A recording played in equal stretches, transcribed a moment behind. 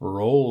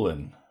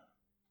Rolling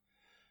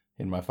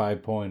in my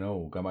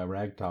 5.0. Got my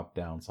rag top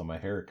down so my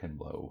hair can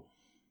blow.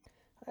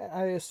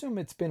 I assume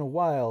it's been a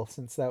while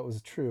since that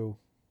was true.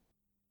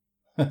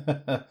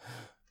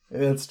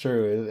 It's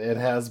true. It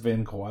has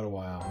been quite a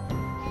while.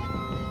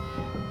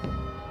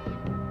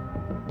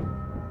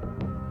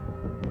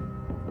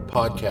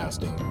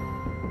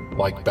 Podcasting,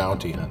 like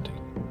bounty hunting,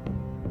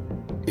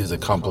 is a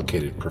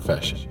complicated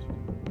profession.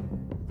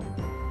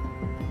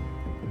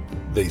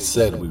 They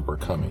said we were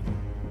coming.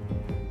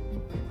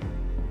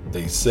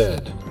 They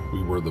said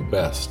we were the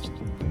best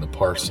in the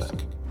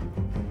parsec.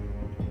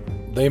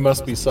 They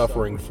must be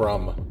suffering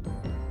from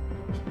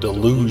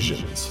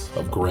delusions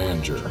of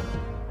grandeur.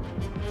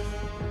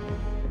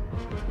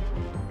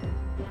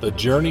 The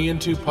Journey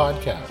Into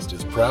podcast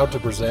is proud to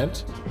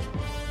present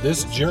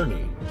this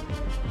journey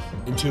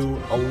into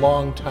a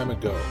long time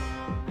ago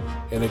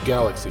in a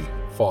galaxy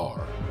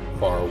far,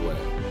 far away.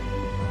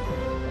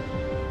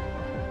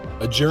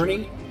 A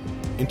journey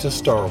into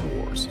Star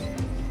Wars.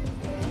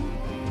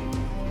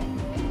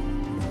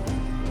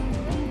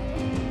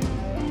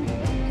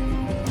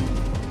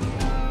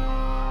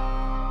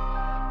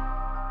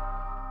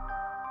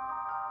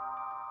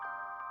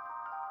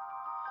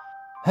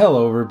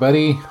 Hello,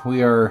 everybody.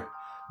 We are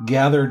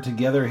gathered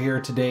together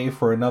here today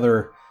for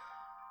another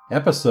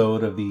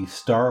episode of the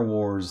Star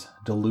Wars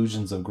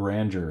Delusions of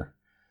Grandeur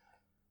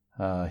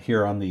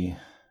here on the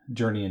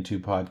Journey Into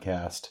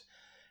podcast.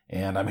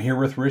 And I'm here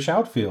with Rich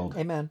Outfield.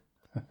 Amen.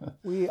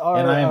 We are,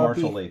 and I am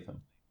Marshall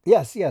Latham.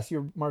 Yes,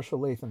 you're Marshall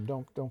Latham.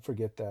 Don't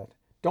forget that.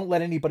 Don't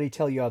let anybody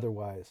tell you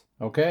otherwise.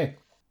 Okay.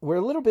 We're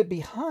a little bit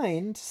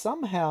behind.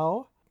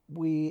 Somehow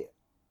we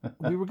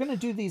were going to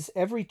do these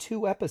every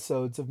 2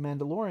 episodes of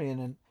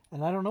Mandalorian,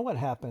 and I don't know what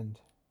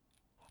happened.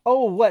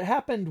 Oh, what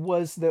happened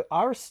was that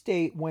our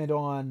state went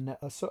on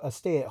a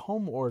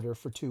stay-at-home order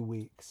for 2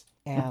 weeks,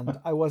 and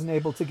I wasn't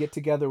able to get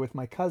together with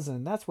my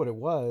cousin. That's what it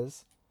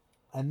was.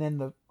 And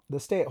then the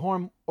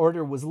stay-at-home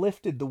order was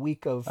lifted the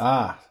week of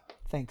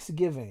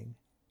Thanksgiving.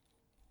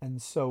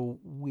 And so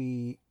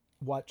we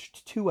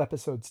watched 2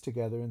 episodes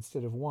together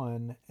instead of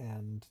 1,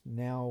 and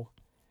now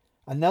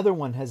another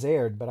one has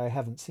aired, but I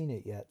haven't seen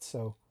it yet.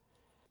 So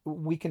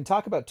we can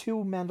talk about 2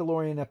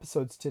 Mandalorian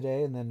episodes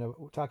today, and then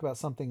we'll talk about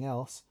something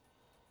else.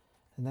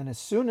 And then as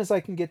soon as I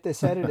can get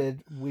this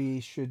edited, we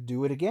should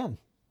do it again.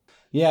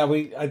 Yeah,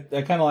 I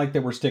kind of like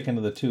that we're sticking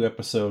to the 2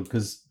 episode,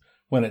 because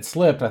when it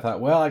slipped, I thought,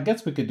 well, I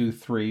guess we could do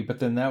 3, but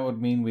then that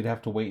would mean we'd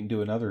have to wait and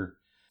do another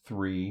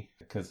 3,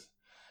 because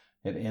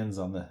it ends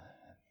on the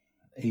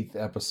 8th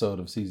episode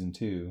of season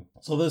 2.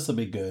 So this will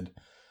be good.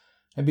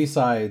 And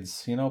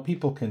besides,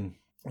 people can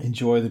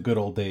enjoy the good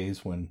old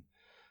days when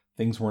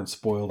things weren't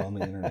spoiled on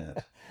the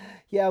internet.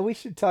 Yeah, we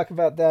should talk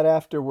about that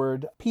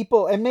afterward.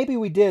 People, and maybe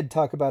we did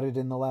talk about it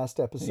in the last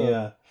episode.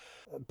 Yeah.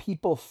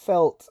 People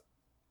felt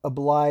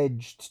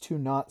obliged to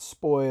not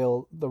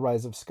spoil The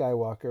Rise of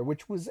Skywalker,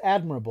 which was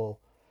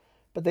admirable.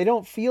 But they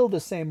don't feel the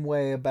same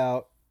way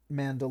about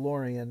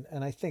Mandalorian,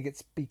 and I think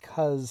it's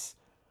because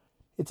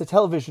it's a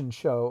television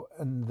show,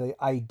 and the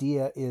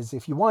idea is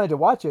if you wanted to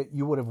watch it,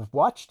 you would have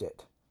watched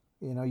it.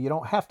 You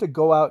don't have to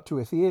go out to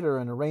a theater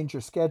and arrange your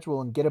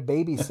schedule and get a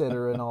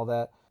babysitter and all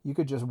that. You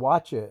could just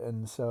watch it.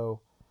 And so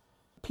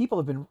people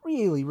have been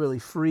really, really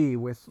free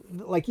with,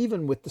 like,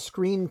 even with the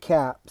screen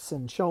caps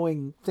and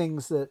showing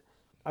things that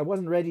I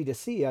wasn't ready to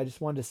see. I just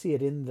wanted to see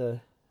it in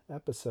the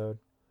episode.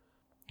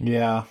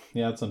 Yeah,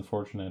 it's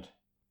unfortunate.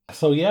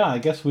 So yeah, I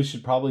guess we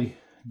should probably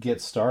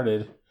get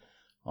started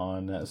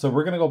on... so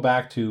we're going to go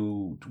back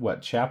to,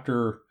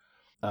 chapter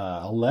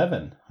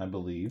 11, I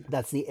believe.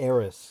 That's the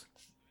Heiress.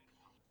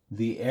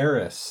 The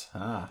Heiress.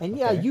 And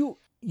yeah,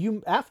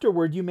 you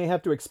afterward, you may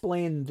have to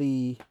explain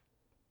the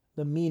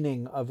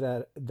meaning of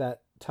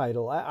that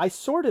title. I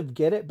sort of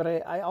get it, but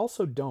I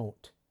also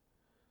don't.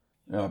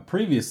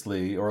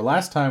 Previously, or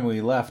last time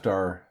we left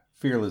our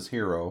fearless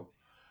hero,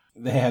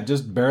 they had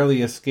just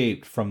barely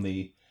escaped from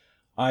the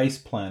ice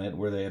planet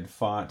where they had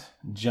fought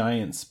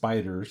giant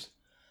spiders,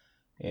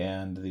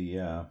 and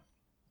the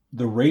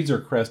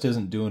Razor Crest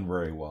isn't doing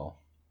very well.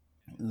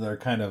 They're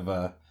kind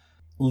of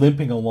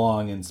limping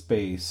along in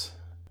space.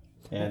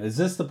 And is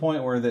this the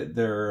point where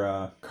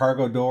their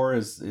cargo door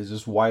is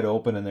just wide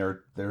open and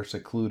they're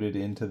secluded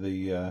into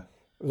the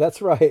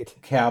That's right.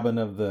 cabin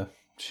of the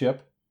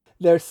ship?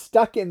 They're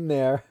stuck in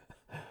there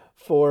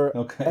for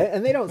okay.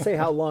 And they don't say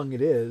how long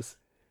it is,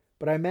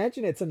 but I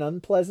imagine it's an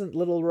unpleasant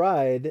little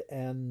ride.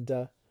 And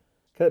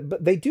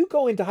but they do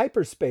go into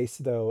hyperspace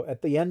though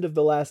at the end of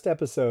the last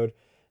episode,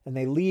 and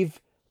they leave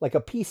like a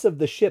piece of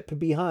the ship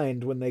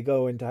behind when they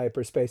go into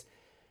hyperspace.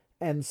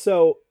 And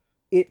so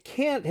it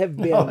can't have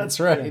been that's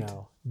right.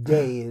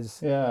 Days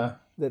that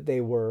they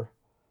were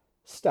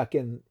stuck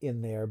in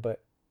there,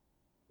 but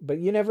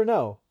you never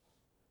know.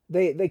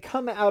 They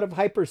come out of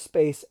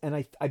hyperspace,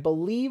 and I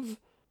believe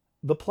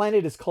the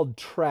planet is called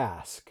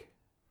Trask.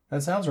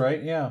 That sounds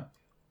right, yeah.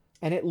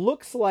 And it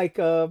looks like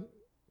an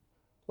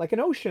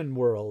ocean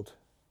world,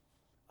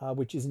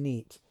 which is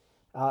neat.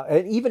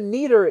 And even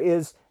neater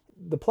is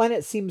the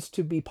planet seems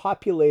to be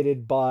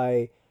populated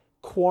by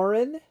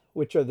Quarren,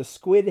 which are the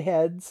squid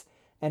heads,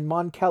 and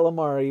Mon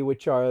Calamari,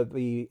 which are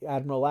the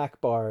Admiral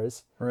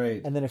Akbars,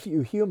 Right. and then a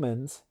few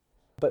humans.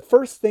 But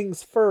first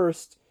things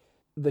first,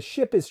 the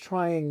ship is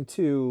trying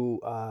to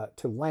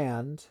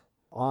land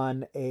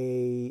on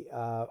a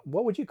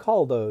what would you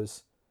call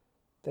those?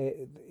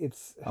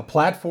 It's A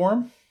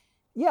platform?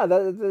 yeah.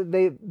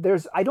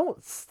 There's I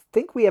don't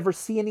think we ever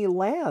see any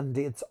land.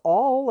 It's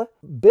all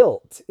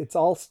built. It's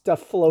all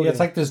stuff floating. Yeah, it's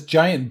like this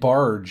giant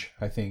barge,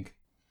 I think.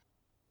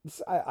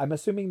 I'm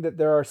assuming that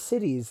there are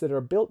cities that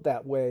are built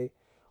that way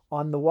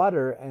on the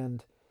water,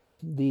 and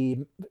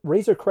the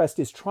Razor Crest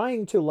is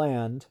trying to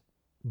land,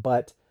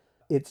 but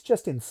it's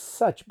just in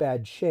such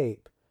bad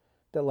shape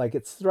that like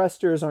its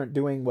thrusters aren't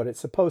doing what it's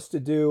supposed to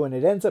do, and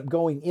it ends up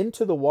going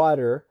into the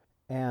water,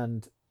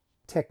 and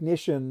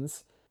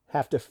technicians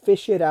have to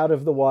fish it out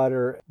of the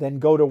water, then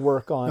go to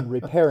work on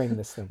repairing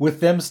this thing. With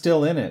them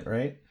still in it,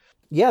 right?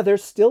 Yeah, they're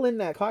still in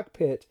that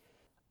cockpit.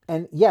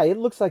 And yeah, it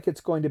looks like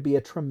it's going to be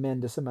a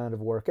tremendous amount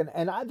of work.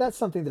 That's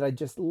something that I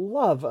just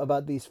love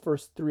about these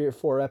first 3 or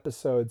 4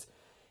 episodes,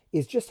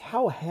 is just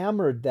how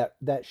hammered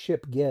that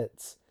ship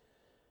gets.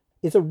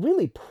 It's a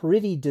really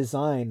pretty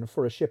design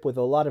for a ship with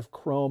a lot of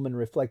chrome and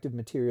reflective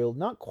material.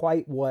 Not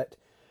quite what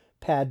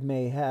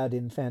Padme had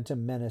in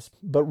Phantom Menace,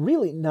 but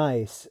really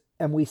nice.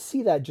 And we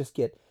see that just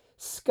get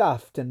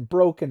scuffed and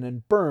broken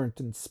and burnt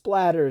and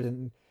splattered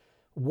and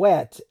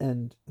wet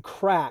and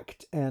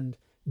cracked and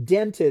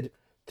dented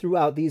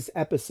throughout these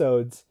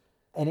episodes,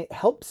 and it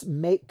helps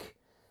make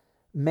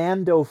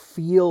Mando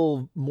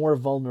feel more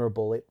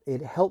vulnerable.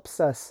 It helps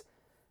us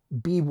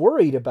be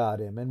worried about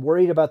him and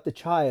worried about the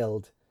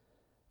child.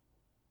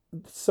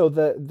 So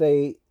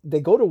they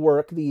go to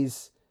work,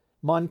 these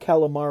Mon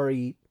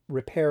Calamari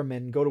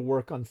repairmen go to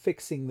work on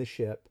fixing the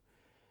ship,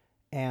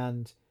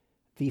 and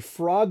the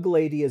frog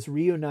lady is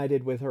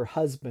reunited with her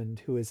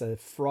husband, who is a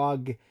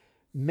frog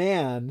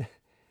man.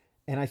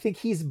 And I think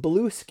he's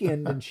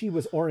blue-skinned and she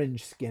was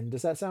orange-skinned.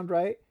 Does that sound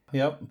right?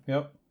 Yep.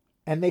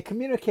 And they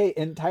communicate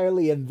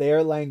entirely in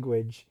their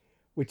language,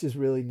 which is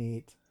really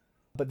neat.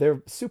 But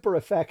they're super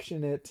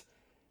affectionate,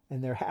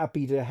 and they're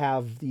happy to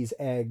have these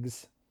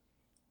eggs.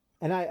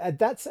 And I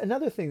that's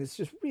another thing that's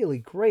just really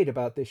great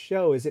about this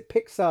show, is it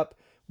picks up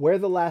where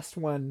the last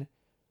one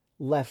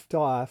left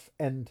off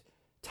and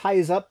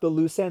ties up the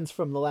loose ends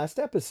from the last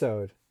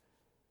episode,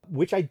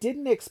 which I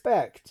didn't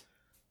expect.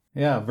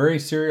 Yeah, very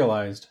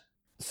serialized.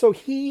 So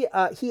he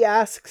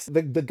asks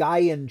the guy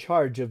in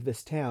charge of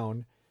this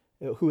town,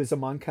 who is a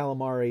Mon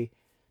Calamari,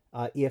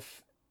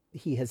 if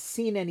he has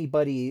seen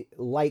anybody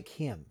like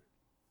him.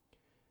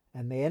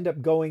 And they end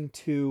up going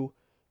to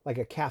like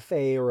a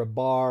cafe or a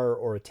bar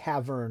or a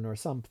tavern or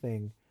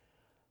something,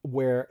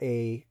 where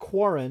a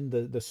Quarren,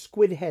 the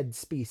squid head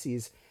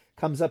species,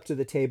 comes up to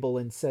the table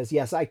and says,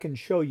 yes, I can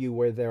show you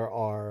where there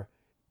are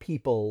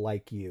people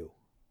like you,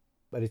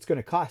 but it's going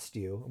to cost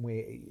you.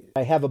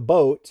 I have a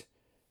boat,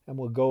 and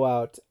we'll go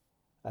out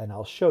and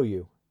I'll show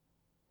you.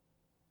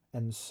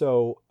 And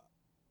so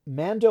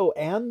Mando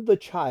and the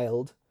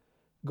child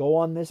go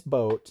on this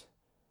boat,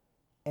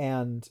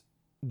 and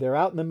they're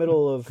out in the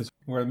middle of... Because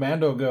where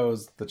Mando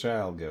goes, the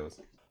child goes.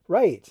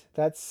 Right.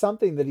 That's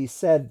something that he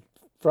said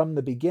from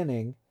the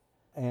beginning.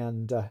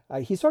 And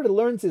he sort of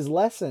learns his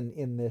lesson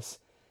in this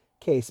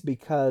case,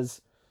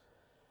 because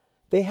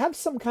they have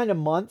some kind of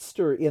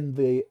monster in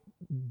the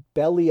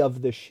belly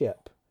of the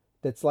ship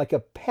that's like a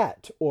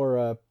pet or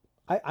a...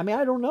 I mean,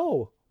 I don't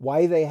know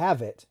why they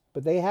have it,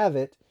 but they have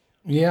it.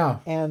 Yeah.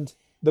 And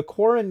the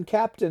Quarren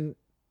captain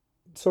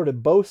sort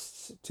of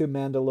boasts to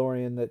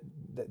Mandalorian that,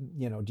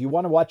 do you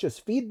want to watch us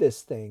feed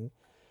this thing?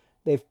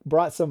 They've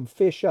brought some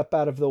fish up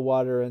out of the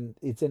water, and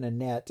it's in a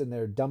net, and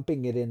they're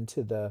dumping it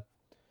into the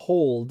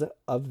hold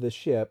of the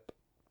ship,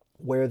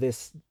 where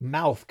this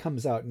mouth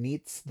comes out and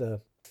eats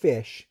the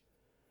fish.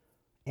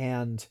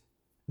 And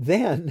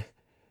then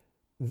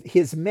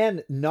his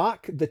men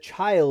knock the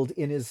child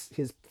in his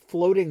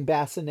floating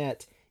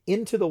bassinet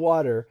into the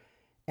water,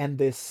 and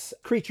this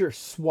creature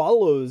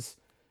swallows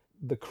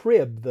the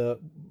crib, the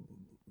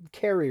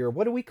carrier.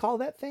 What do we call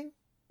that thing?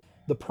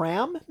 The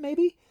pram,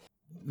 maybe?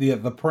 The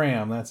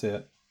pram, that's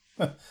it.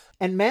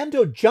 And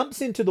Mando jumps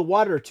into the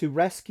water to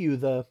rescue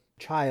the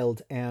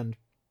child, and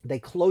they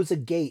close a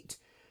gate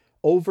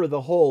over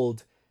the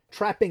hold,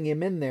 trapping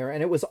him in there.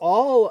 And it was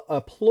all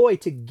a ploy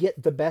to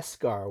get the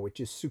Beskar,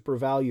 which is super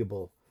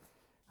valuable.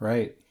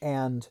 Right.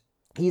 And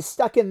he's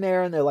stuck in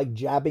there, and they're like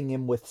jabbing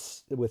him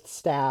with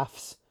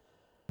staffs.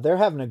 They're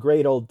having a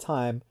great old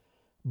time.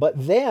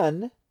 But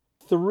then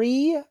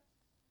 3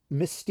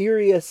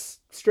 mysterious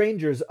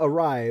strangers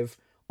arrive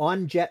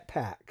on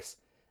jetpacks,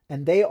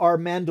 and they are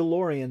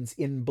Mandalorians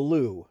in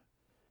blue.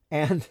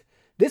 And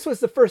this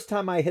was the first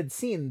time I had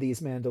seen these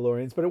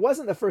Mandalorians, but it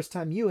wasn't the first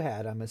time you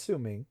had, I'm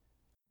assuming.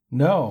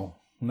 No.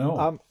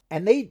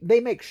 And they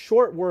make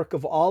short work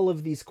of all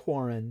of these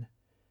Quarren,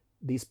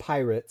 these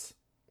pirates,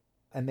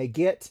 and they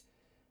get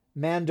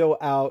Mando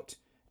out,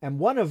 and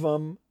one of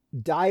them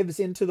dives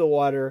into the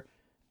water,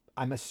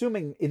 I'm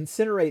assuming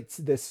incinerates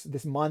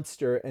this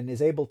monster, and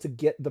is able to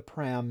get the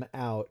pram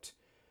out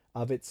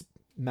of its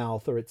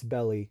mouth or its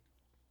belly,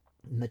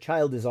 and the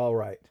child is all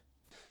right.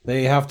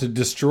 They have to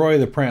destroy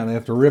the pram. They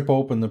have to rip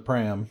open the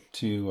pram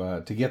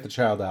to get the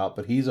child out,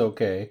 but he's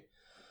okay.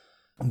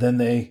 Then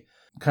they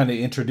kind of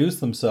introduce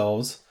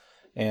themselves,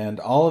 and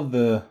all of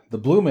the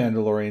blue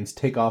Mandalorians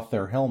take off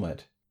their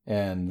helmet.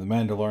 And the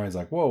Mandalorian's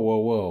like, whoa, whoa,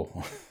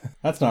 whoa.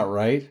 That's not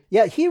right.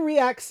 Yeah, he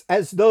reacts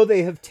as though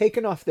they have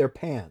taken off their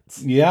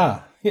pants.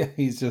 Yeah,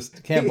 he's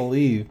just can't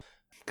believe,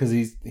 because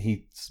he's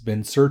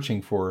been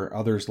searching for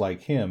others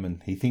like him,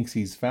 and he thinks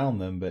he's found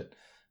them, but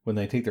when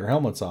they take their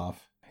helmets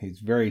off, he's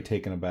very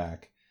taken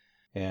aback.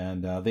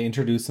 And they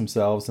introduce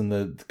themselves, and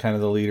the kind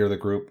of the leader of the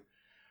group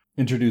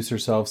introduced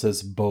herself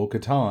as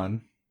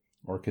Bo-Katan,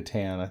 or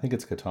Katan, I think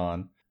it's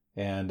Katan.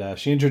 And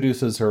she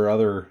introduces her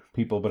other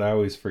people, but I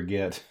always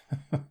forget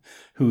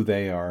who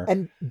they are.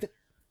 And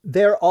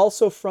they're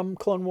also from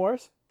Clone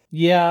Wars?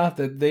 Yeah,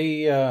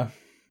 they're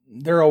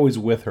always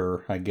with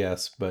her, I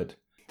guess, but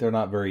they're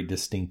not very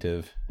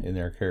distinctive in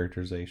their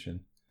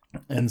characterization.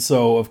 And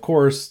so, of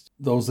course,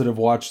 those that have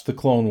watched the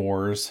Clone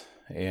Wars,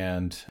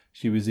 and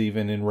she was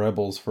even in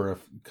Rebels for a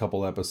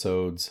couple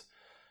episodes,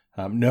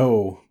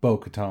 know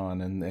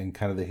Bo-Katan and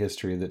kind of the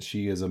history that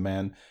she is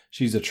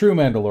she's a true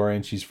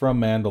Mandalorian. She's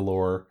from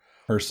Mandalore.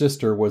 Her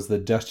sister was the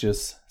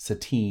Duchess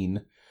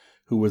Satine,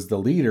 who was the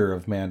leader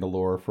of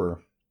Mandalore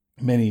for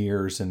many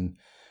years and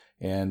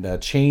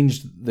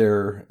changed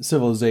their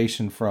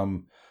civilization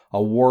from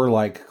a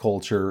warlike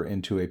culture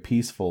into a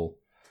peaceful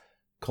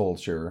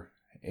culture.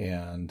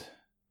 And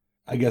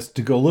I guess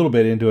to go a little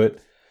bit into it,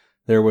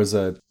 there was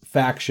a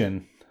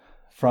faction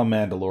from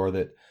Mandalore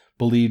that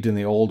believed in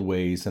the old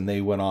ways, and they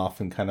went off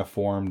and kind of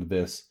formed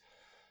this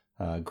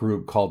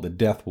group called the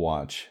Death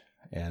Watch,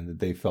 and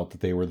they felt that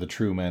they were the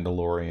true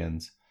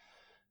Mandalorians.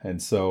 And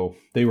so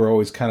they were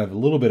always kind of a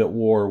little bit at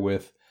war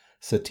with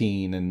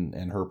Satine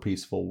and her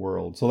peaceful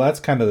world. So that's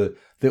kind of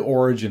the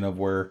origin of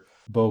where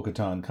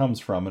Bo-Katan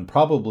comes from, and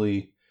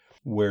probably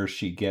where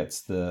she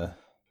gets the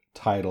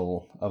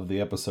title of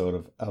the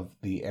episode of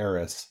the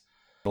Heiress.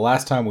 The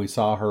last time we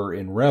saw her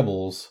in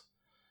Rebels,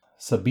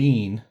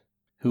 Sabine,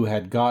 who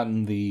had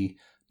gotten the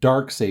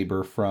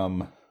Darksaber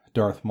from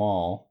Darth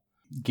Maul,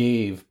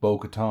 gave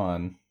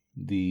Bo-Katan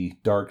the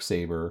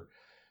Darksaber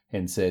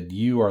and said,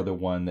 you are the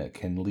one that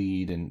can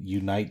lead and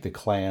unite the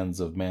clans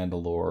of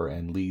Mandalore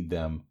and lead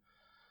them.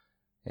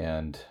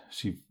 And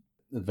she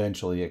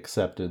eventually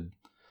accepted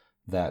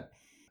that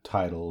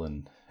title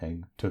and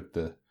took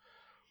the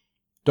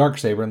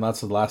Darksaber, and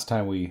that's the last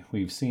time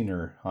we've seen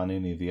her on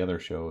any of the other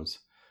shows.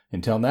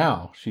 Until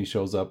now, she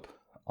shows up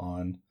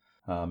on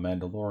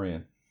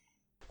Mandalorian.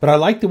 But I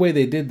like the way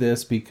they did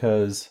this,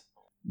 because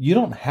you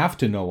don't have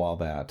to know all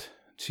that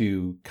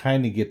to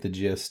kind of get the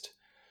gist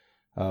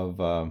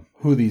of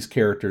who these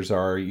characters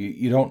are.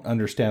 You don't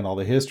understand all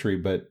the history,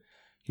 but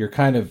you're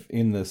kind of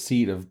in the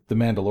seat of the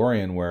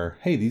Mandalorian where,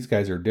 hey, these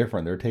guys are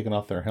different. They're taking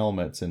off their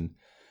helmets, and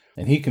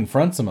he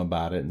confronts them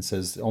about it and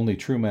says only a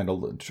true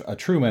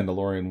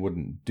Mandalorian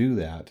wouldn't do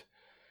that.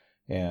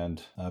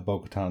 And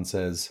Bo-Katan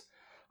says,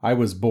 I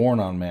was born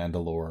on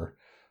Mandalore.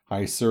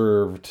 I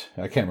served,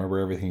 I can't remember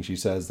everything she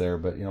says there,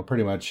 but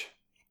pretty much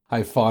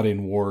I fought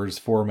in wars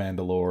for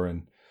Mandalore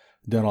and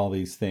done all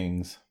these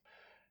things.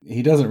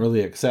 He doesn't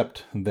really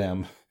accept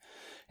them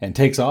and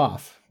takes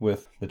off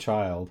with the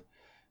child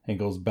and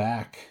goes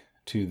back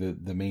to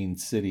the main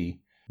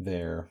city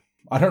there.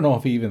 I don't know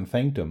if he even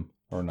thanked him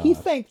or not. He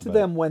thanked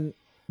them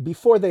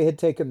before they had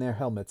taken their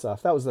helmets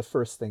off. That was the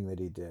first thing that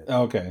he did.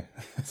 Okay.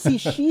 See,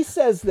 she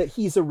says that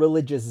he's a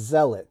religious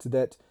zealot,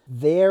 that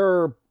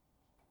their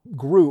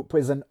group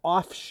is an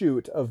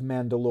offshoot of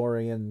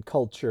Mandalorian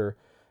culture,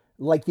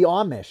 like the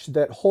Amish,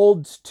 that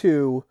holds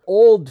to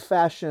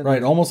old-fashioned...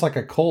 Right, almost like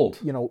a cult.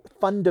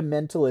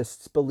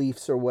 Fundamentalists'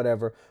 beliefs or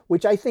whatever,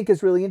 which I think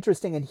is really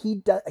interesting, and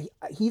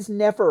he's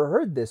never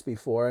heard this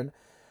before. And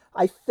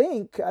I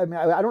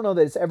don't know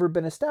that it's ever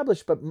been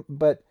established,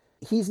 but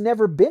he's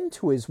never been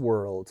to his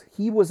world.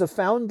 He was a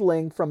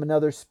foundling from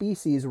another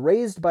species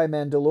raised by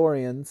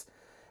Mandalorians,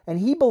 and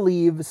he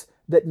believes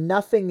that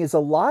nothing is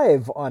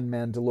alive on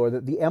Mandalore,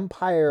 that the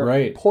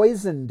Empire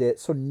poisoned it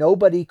so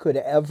nobody could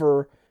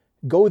ever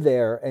go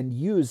there and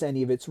use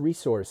any of its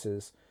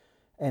resources.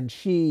 And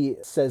she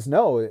says,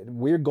 no,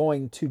 we're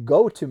going to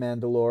go to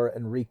Mandalore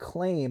and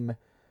reclaim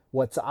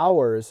what's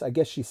ours. I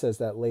guess she says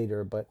that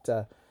later, but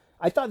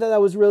I thought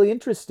that was really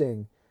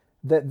interesting,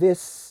 that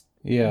this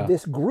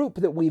group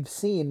that we've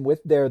seen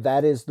with their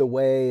that is the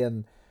way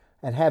and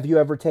have you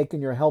ever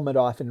taken your helmet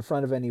off in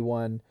front of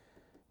anyone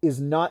is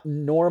not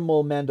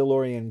normal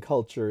Mandalorian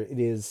culture. It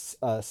is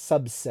a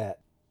subset.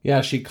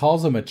 Yeah, she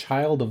calls him a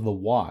child of the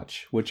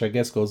Watch, which I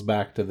guess goes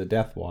back to the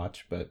Death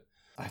Watch. But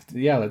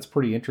yeah, that's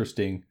pretty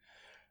interesting.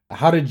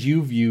 How did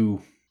you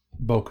view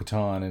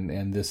Bo-Katan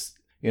and this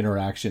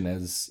interaction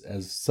as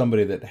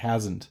somebody that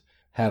hasn't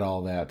had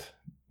all that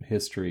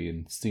history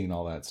and seen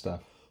all that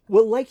stuff?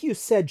 Well, like you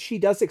said, she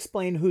does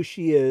explain who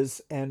she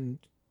is and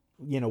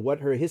what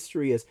her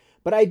history is.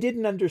 But I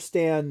didn't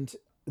understand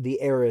the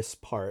heiress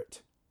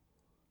part.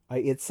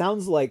 It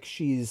sounds like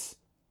she's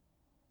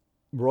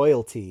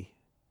royalty.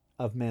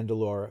 of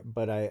Mandalore,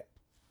 but I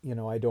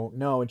don't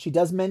know. And she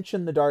does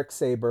mention the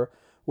Darksaber,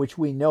 which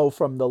we know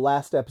from the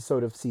last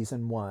episode of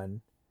season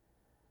 1.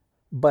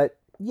 But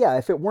yeah,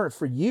 if it weren't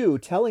for you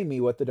telling me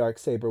what the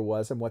Darksaber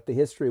was and what the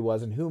history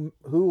was and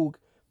who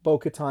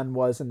Bo-Katan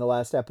was in the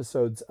last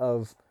episodes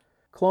of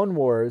Clone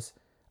Wars,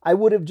 I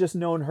would have just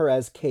known her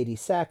as Katie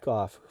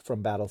Sackhoff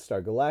from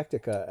Battlestar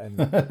Galactica.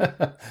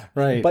 And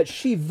Right. but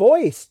she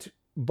voiced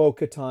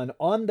Bo-Katan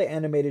on the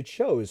animated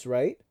shows,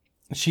 right?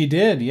 She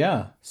did,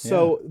 yeah.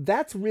 So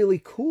that's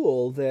really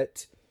cool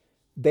that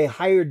they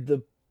hired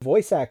the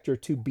voice actor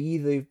to be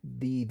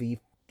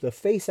the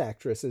face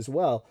actress as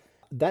well.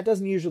 That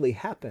doesn't usually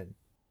happen.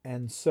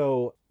 And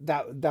so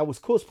that was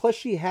cool. Plus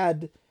she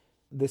had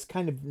this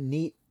kind of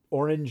neat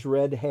orange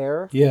red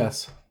hair,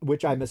 Yes.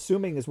 which I'm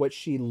assuming is what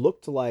she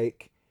looked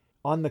like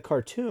on the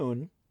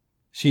cartoon.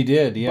 She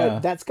did, yeah. But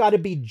that's got to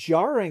be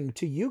jarring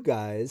to you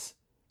guys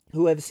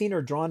who have seen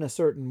her drawn a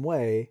certain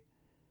way.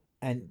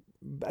 And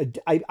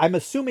I'm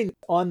assuming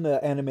on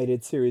the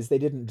animated series they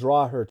didn't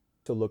draw her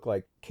to look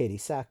like Katie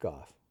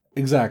Sackhoff.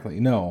 Exactly.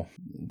 No.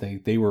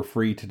 They were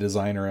free to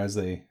design her as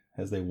they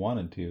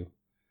wanted to.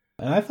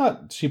 And I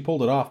thought she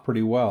pulled it off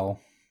pretty well.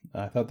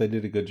 I thought they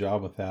did a good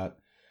job with that.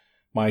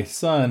 My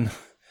son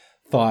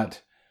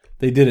thought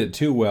they did it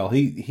too well.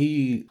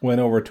 He went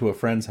over to a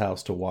friend's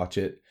house to watch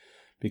it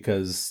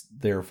because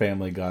their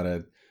family got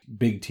a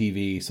big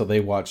TV, so they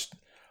watched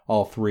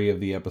all 3 of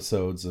the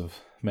episodes of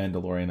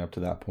Mandalorian up to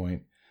that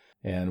point.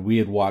 And we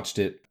had watched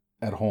it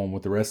at home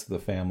with the rest of the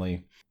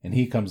family. And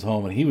he comes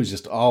home and he was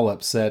just all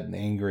upset and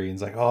angry. And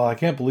he's like, "Oh, I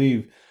can't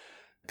believe,"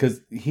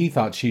 because he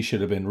thought she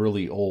should have been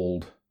really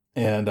old.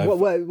 And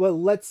well,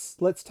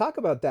 let's talk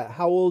about that.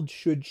 How old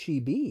should she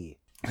be?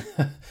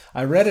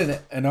 I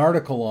read an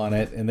article on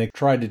it, and they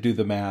tried to do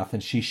the math,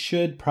 and she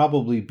should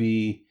probably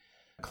be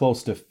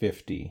close to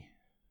 50.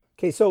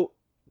 Okay, so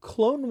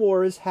Clone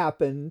Wars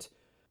happened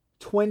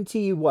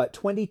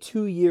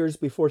 22 years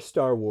before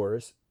Star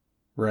Wars.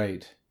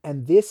 Right.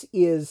 And this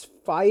is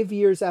 5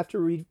 years after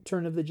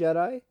Return of the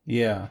Jedi?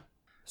 Yeah.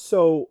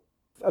 So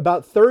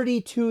about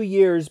 32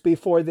 years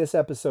before this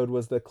episode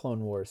was the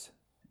Clone Wars.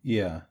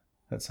 Yeah,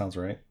 that sounds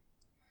right.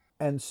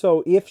 And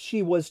so if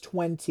she was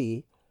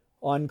 20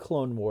 on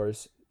Clone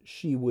Wars,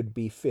 she would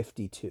be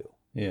 52.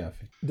 Yeah.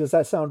 Does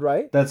that sound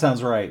right? That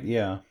sounds right,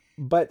 yeah.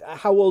 But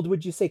how old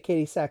would you say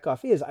Katie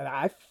Sackhoff is?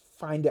 I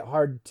find it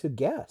hard to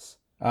guess.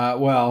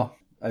 Well,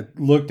 I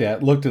looked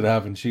it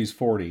up, and she's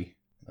 40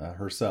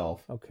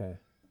 herself. Okay.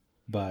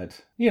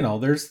 But,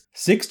 there's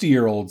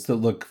 60-year-olds that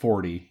look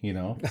 40,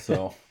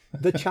 so.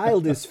 The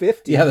child is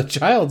 50. Yeah, the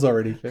child's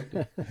already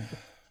 50.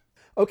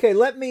 Okay,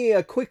 let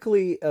me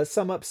quickly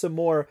sum up some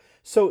more.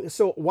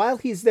 So while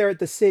he's there at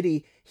the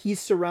city, he's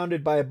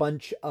surrounded by a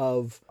bunch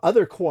of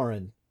other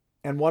Quarren.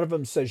 And one of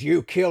them says,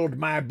 "You killed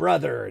my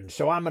brother, and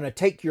so I'm going to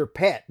take your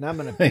pet, and I'm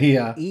going to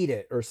Yeah. eat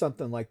it," or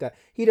something like that.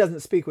 He doesn't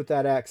speak with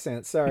that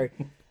accent, sorry.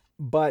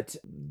 But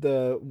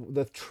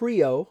the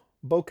trio,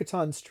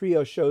 Bo-Katan's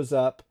trio, shows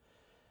up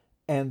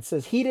and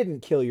says, "He didn't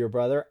kill your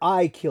brother,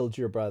 I killed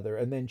your brother."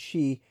 And then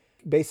she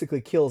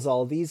basically kills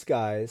all these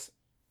guys.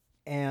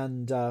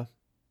 And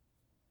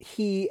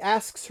he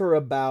asks her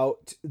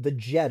about the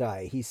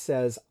Jedi. He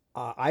says,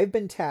 "I've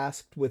been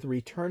tasked with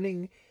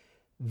returning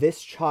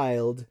this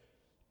child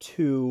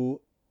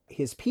to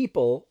his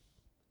people.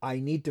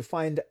 I need to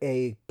find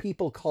a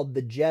people called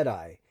the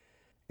Jedi."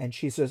 And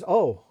she says,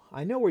 "Oh,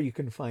 I know where you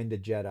can find a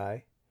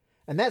Jedi."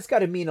 And that's got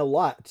to mean a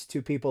lot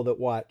to people that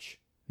watch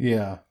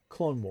Yeah.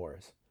 Clone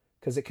Wars,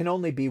 because it can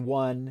only be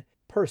one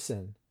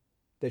person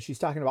that she's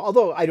talking about.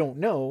 Although I don't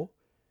know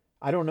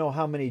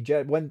how many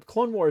Jedi, when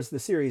Clone Wars, the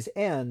series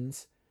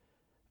ends,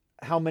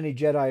 how many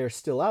Jedi are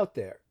still out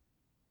there,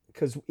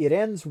 because it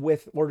ends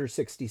with Order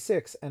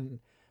 66, and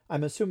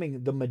I'm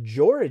assuming the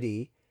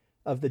majority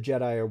of the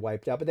Jedi are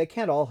wiped out, but they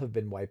can't all have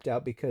been wiped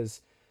out,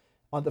 because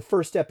on the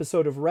first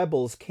episode of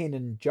Rebels,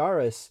 Kanan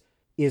Jarrus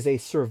is a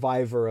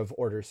survivor of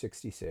Order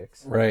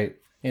 66. Right.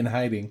 In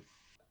hiding.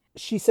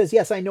 She says,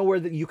 "Yes, I know where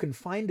that you can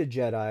find a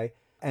Jedi,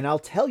 and I'll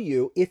tell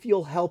you if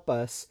you'll help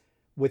us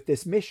with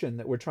this mission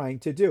that we're trying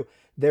to do.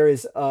 There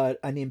is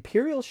an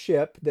Imperial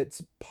ship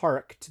that's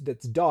parked,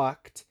 that's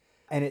docked,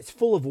 and it's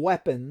full of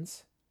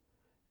weapons,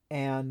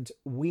 and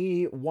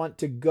we want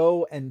to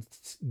go and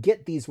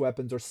get these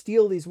weapons or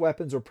steal these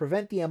weapons or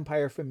prevent the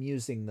Empire from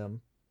using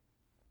them.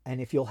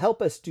 And if you'll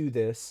help us do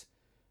this,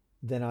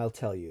 then I'll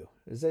tell you."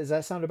 Does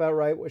that sound about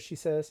right, what she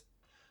says?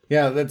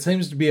 Yeah, that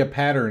seems to be a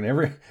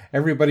pattern.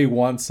 Everybody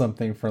wants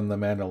something from the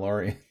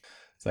Mandalorian.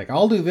 It's like,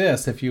 "I'll do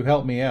this if you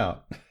help me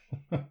out."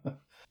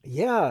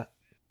 Yeah.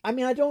 I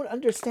mean, I don't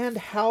understand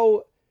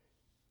how...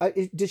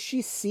 does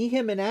she see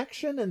him in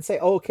action and say,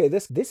 "Oh, okay,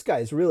 this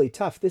guy's really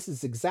tough. This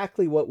is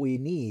exactly what we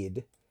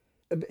need"?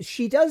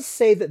 She does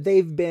say that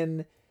they've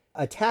been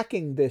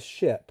attacking this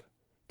ship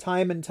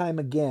time and time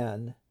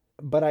again,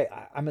 but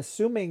I'm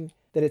assuming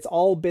that it's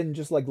all been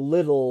just like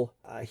little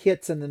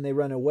hits and then they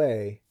run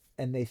away.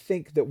 And they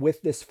think that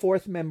with this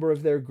fourth member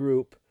of their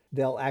group,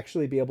 they'll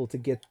actually be able to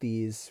get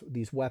these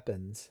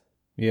weapons.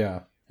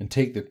 Yeah, and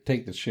take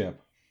the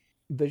ship.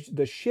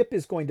 the ship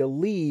is going to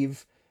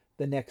leave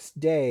the next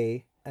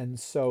day, and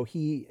so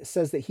he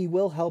says that he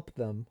will help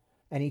them,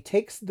 and he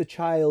takes the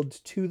child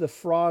to the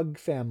frog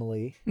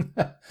family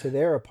to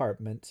their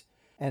apartment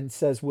and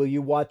says, "Will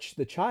you watch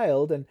the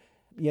child?" And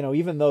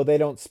even though they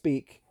don't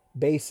speak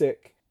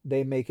basic,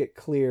 they make it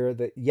clear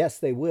that yes,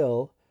 they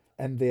will.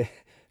 And the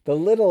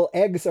little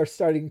eggs are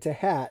starting to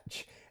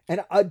hatch.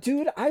 And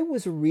dude, I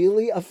was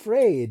really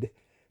afraid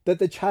that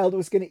the child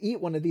was going to eat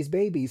one of these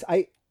babies.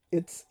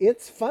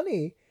 It's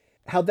funny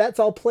how that's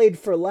all played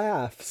for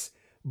laughs,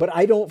 but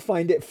I don't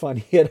find it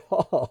funny at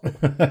all.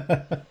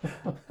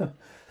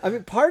 I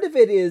mean, part of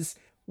it is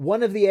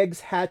one of the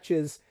eggs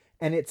hatches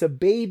and it's a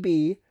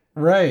baby,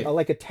 Right.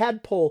 like a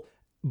tadpole,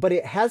 but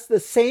it has the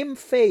same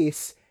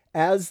face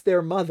as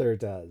their mother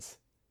does,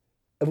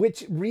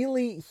 which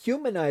really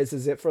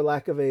humanizes it, for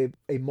lack of a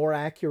more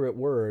accurate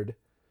word.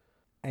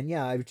 And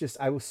yeah,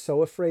 I was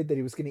so afraid that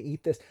he was going to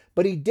eat this,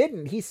 but he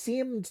didn't. He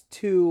seemed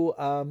to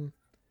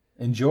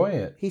Enjoy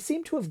it. he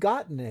seemed to have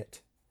gotten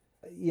it,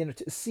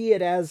 to see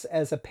it as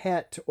a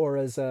pet or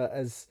as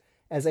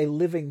a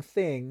living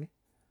thing.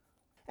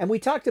 And we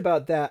talked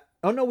about that.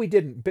 Oh no, we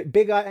didn't.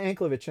 Big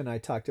Anklevich and I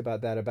talked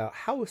about that, about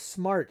how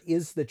smart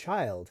is the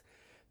child,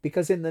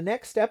 because in the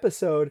next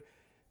episode,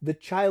 the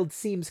child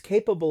seems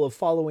capable of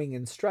following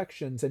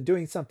instructions and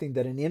doing something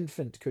that an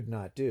infant could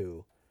not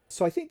do.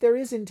 So I think there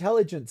is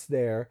intelligence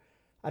there.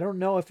 I don't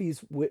know if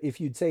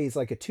you'd say he's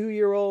like a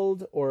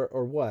 2-year-old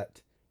or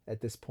what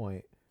at this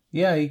point.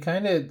 Yeah, he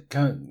kind of.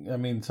 I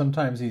mean,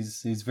 sometimes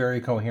he's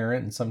very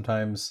coherent, and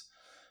sometimes,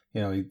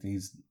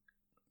 he's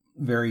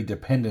very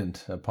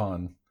dependent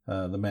upon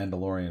the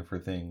Mandalorian for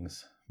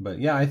things. But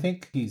yeah, I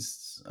think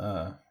he's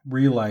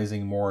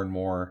realizing more and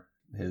more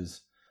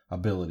his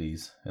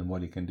abilities and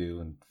what he can do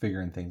and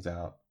figuring things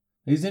out.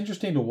 He's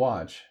interesting to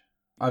watch.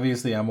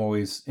 Obviously, I'm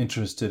always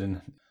interested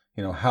in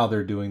how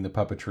they're doing the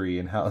puppetry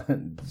and how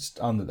just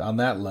on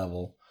that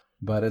level.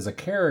 But as a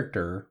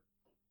character,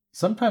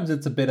 sometimes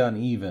it's a bit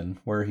uneven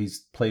where he's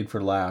played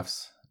for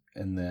laughs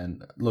and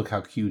then look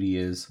how cute he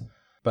is.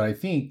 But I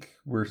think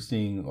we're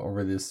seeing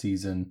over this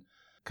season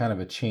kind of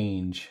a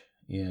change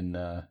in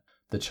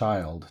the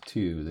child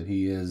too, that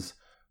he is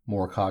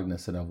more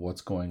cognizant of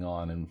what's going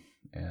on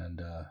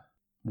and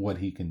what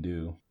he can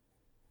do.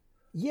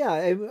 Yeah,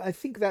 I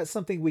think that's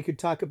something we could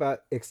talk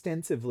about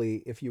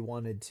extensively if you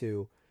wanted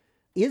to.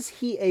 Is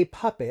he a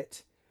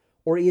puppet,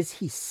 or is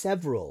he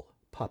several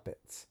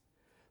puppets?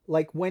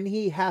 Like when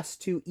he has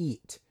to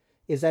eat,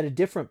 is that a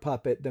different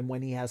puppet than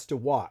when he has to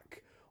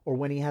walk? Or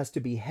when he has to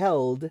be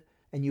held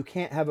and you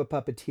can't have a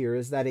puppeteer,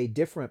 is that a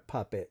different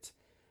puppet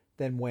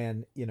than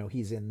when,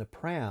 he's in the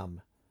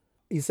pram?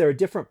 Is there a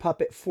different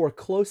puppet for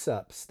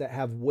close-ups that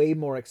have way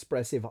more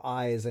expressive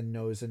eyes and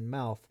nose and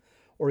mouth?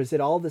 Or is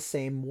it all the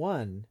same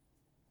one?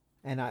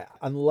 And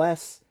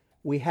unless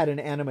we had an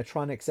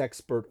animatronics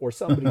expert or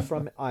somebody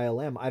from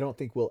ILM, I don't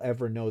think we'll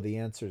ever know the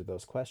answer to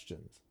those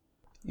questions.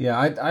 Yeah,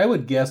 I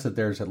would guess that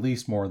there's at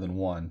least more than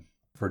one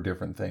for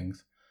different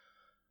things.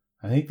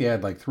 I think they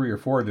had like 3 or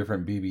 4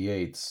 different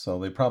BB-8s, so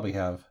they probably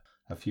have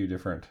a few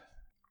different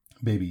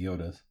Baby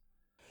Yodas.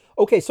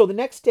 Okay, so the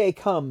next day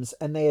comes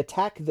and they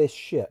attack this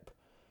ship.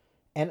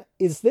 And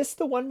is this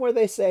the one where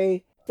they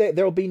say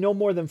there will be no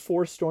more than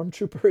 4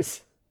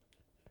 stormtroopers?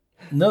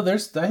 No, I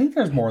think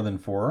there's more than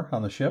 4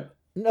 on the ship.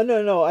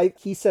 No.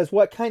 He says,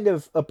 what kind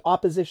of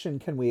opposition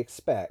can we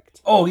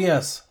expect? Oh,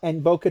 yes.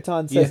 And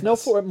Bo-Katan says,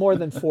 Yes. no, more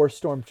than 4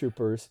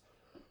 stormtroopers.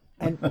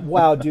 And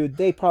wow, dude,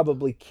 they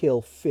probably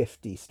kill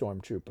 50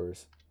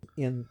 stormtroopers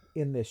in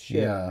this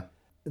ship. Yeah.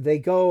 They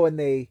go and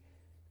they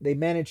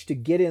manage to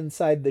get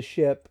inside the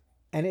ship,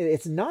 and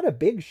it's not a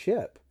big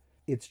ship.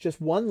 It's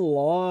just one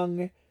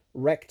long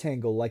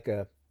rectangle,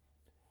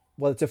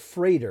 it's a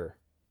freighter.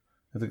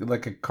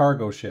 Like a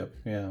cargo ship,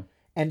 yeah.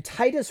 And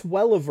Titus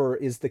Welliver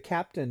is the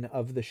captain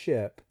of the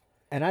ship.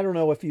 And I don't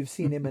know if you've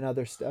seen him in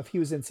other stuff. He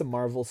was in some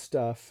Marvel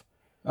stuff.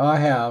 Oh, I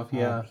have,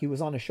 yeah. He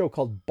was on a show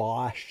called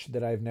Bosch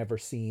that I've never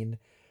seen.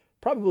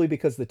 Probably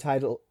because the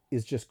title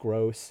is just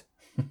gross.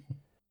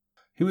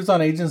 He was on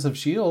Agents of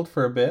S.H.I.E.L.D.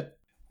 for a bit.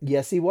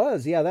 Yes, he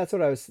was. Yeah, that's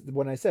what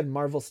when I said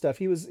Marvel stuff.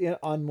 He was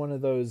on one of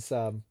those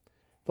the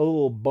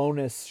little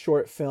bonus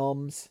short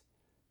films.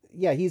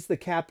 Yeah, he's the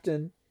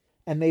captain.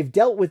 And they've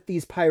dealt with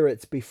these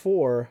pirates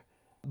before,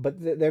 but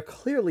they're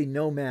clearly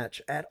no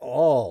match at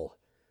all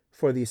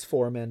for these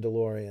 4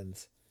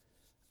 Mandalorians.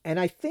 And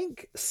I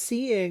think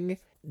seeing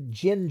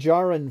Din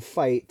Djarin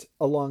fight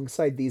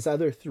alongside these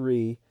other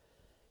 3,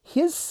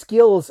 his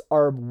skills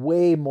are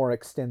way more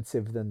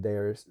extensive than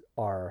theirs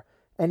are.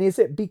 And is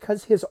it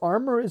because his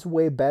armor is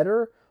way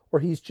better,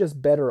 or he's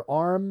just better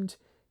armed?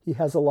 He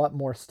has a lot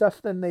more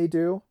stuff than they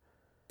do.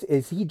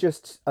 Is he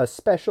just a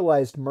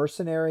specialized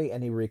mercenary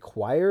and he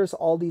requires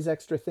all these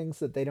extra things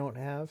that they don't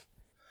have?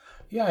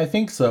 Yeah, I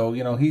think so.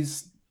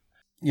 He's,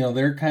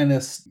 they're kind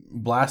of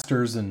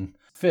blasters and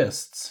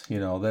fists,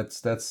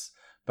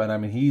 but I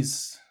mean,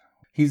 he's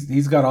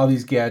got all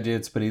these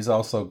gadgets, but he's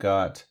also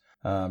got,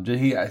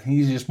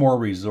 he's just more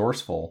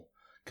resourceful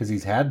because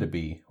he's had to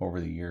be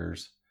over the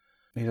years.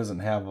 He doesn't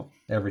have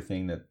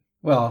everything that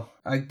Well,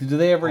 do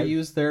they ever I-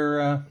 use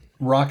their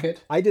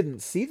rocket? I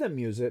didn't see them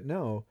use it.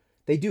 No,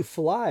 they do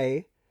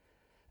fly,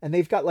 and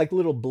they've got like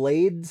little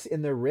blades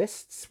in their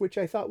wrists, which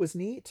I thought was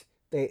neat.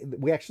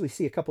 We actually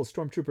see a couple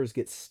stormtroopers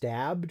get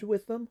stabbed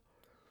with them.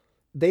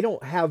 They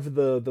don't have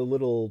the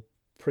little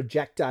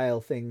projectile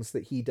things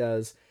that he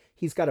does.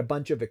 He's got a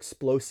bunch of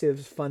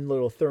explosives, fun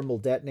little thermal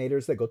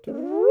detonators that go.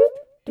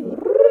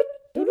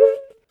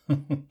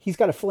 He's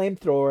got a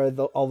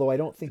flamethrower, although I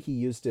don't think he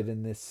used it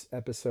in this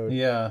episode.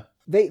 Yeah.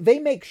 They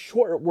make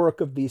short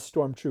work of these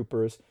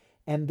stormtroopers,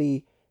 and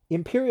the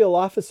Imperial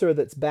officer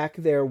that's back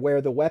there where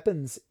the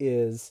weapons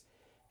is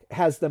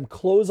has them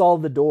close all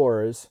the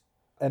doors.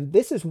 And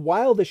this is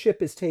while the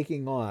ship is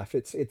taking off.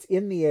 It's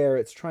in the air.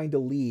 It's trying to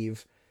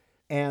leave.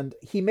 And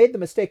he made the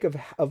mistake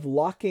of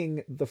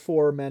locking the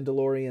 4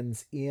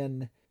 Mandalorians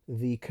in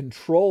the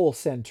control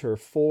center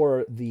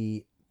for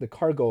the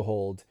cargo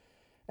hold.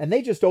 And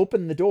they just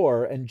open the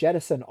door and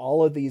jettison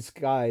all of these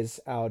guys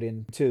out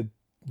into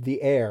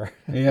the air.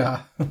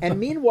 Yeah. And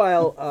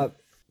meanwhile,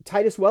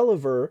 Titus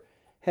Welliver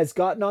has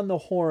gotten on the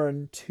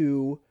horn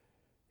to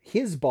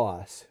his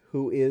boss,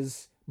 who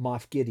is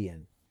Moff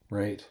Gideon.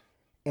 Right.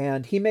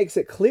 And he makes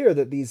it clear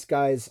that these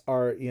guys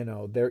are,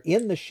 they're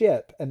in the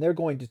ship and they're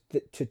going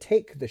to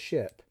take the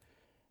ship.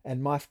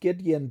 And Moff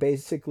Gideon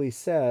basically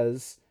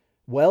says,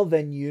 well,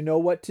 then you know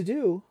what to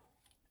do.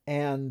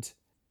 And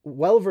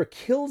Welliver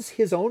kills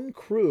his own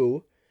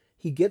crew.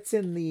 He gets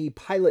in the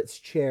pilot's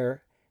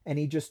chair and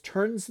he just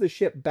turns the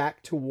ship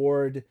back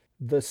toward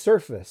the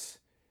surface.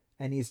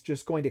 And he's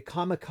just going to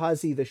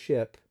kamikaze the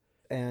ship.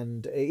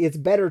 And it's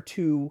better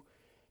to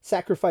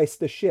sacrifice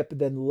the ship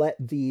than let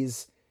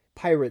these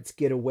pirates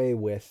get away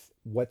with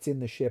what's in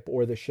the ship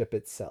or the ship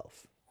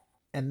itself.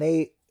 And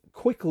they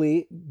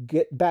quickly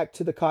get back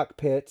to the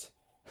cockpit.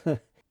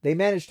 They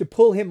manage to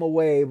pull him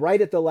away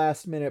right at the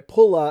last minute,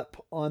 pull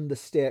up on the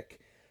stick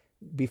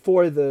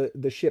before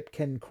the ship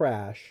can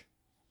crash.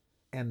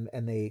 And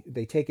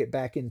they take it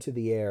back into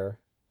the air.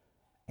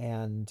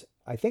 And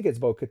I think it's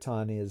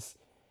Bo-Katan is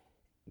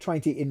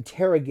trying to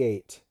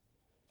interrogate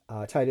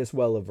Titus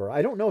Welliver.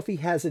 I don't know if he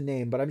has a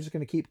name, but I'm just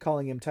going to keep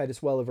calling him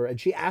Titus Welliver. And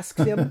she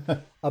asks him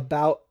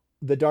about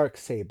the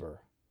Darksaber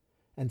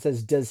and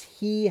says, does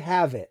he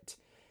have it?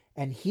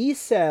 And he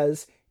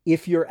says,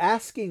 if you're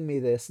asking me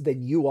this,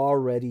 then you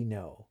already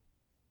know.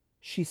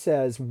 She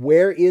says,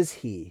 where is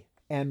he?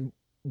 And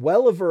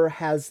Welliver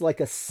has like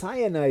a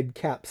cyanide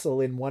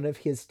capsule in one of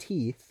his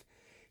teeth.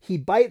 He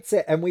bites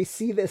it and we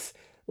see this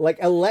like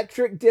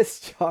electric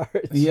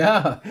discharge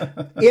Yeah.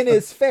 in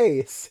his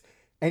face,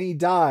 and he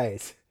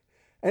dies.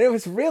 And it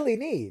was really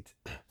neat.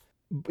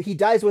 He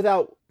dies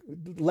without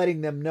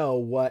letting them know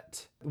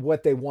what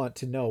they want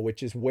to know,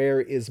 which is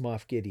where is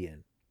Moff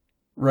Gideon?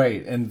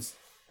 Right. And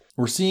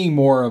we're seeing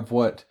more of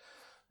what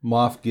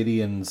Moff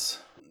Gideon's,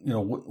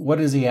 what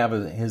does he have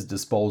at his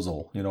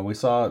disposal? We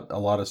saw a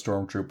lot of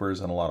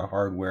stormtroopers and a lot of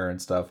hardware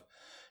and stuff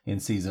in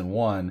season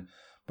 1,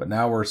 but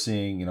now we're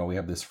seeing, we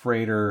have this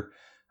freighter.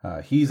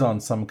 He's on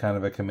some kind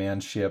of a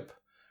command ship,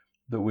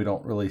 but we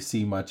don't really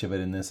see much of it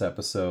in this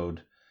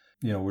episode.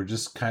 We're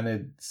just kind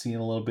of seeing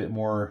a little bit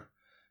more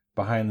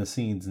behind the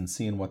scenes and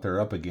seeing what they're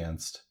up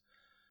against.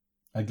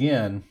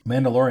 Again,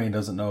 Mandalorian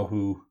doesn't know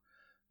who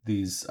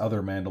these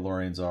other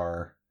Mandalorians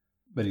are,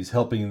 but he's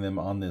helping them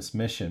on this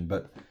mission.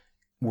 But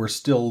we're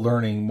still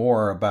learning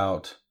more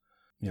about,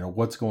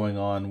 what's going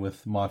on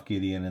with Moff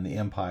Gideon and the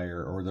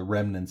Empire, or the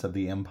remnants of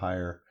the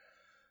Empire,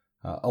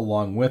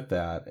 along with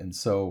that. And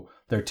so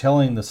they're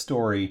telling the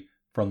story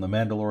from the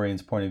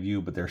Mandalorian's point of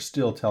view, but they're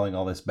still telling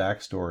all this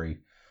backstory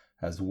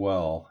as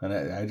well. And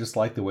I just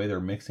like the way they're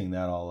mixing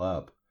that all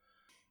up.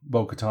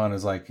 Bo-Katan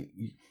is like,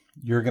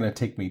 you're going to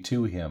take me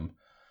to him.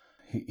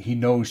 He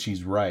knows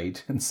she's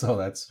right, and so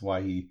that's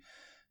why he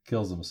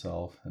kills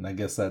himself. And I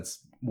guess that's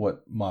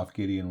what Moff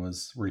Gideon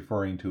was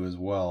referring to as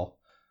well,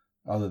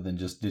 other than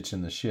just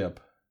ditching the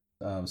ship.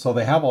 So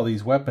they have all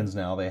these weapons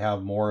now. They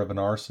have more of an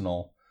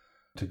arsenal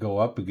to go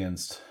up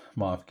against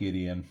Moff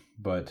Gideon.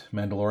 But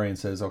Mandalorian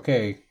says,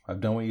 okay,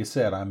 I've done what you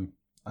said.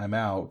 I'm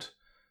out.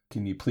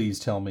 Can you please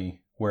tell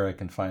me where I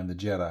can find the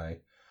Jedi?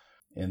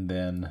 And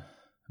then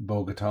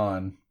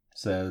Bo-Katan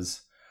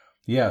says,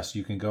 yes,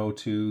 you can go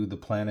to the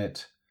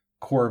planet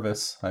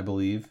Corvus, I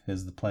believe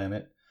is the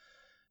planet.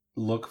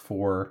 Look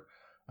for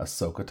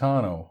Ahsoka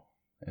Tano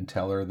and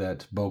tell her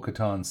that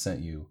Bo-Katan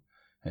sent you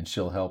and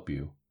she'll help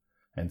you.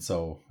 And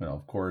so,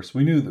 of course,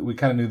 we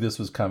kind of knew this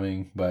was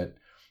coming, but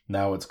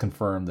now it's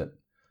confirmed that,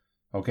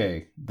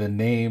 okay, the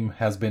name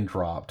has been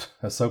dropped.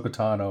 Ahsoka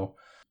Tano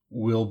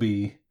will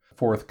be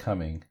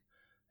forthcoming.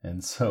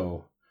 And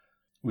so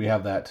we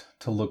have that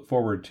to look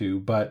forward to.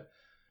 But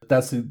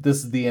this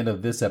is the end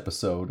of this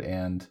episode,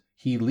 and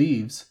he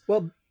leaves.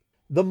 Well,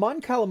 the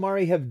Mon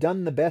Calamari have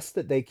done the best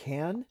that they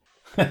can,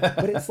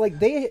 but it's like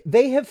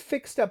they have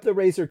fixed up the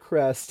Razor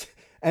Crest,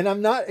 and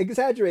I'm not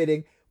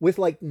exaggerating, with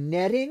like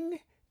netting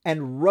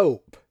and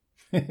rope.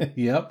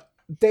 Yep.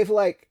 They've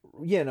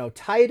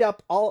tied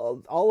up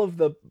all of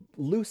the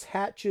loose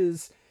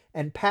hatches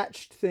and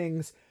patched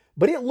things,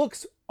 but it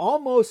looks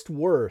almost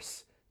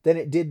worse than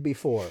it did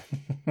before.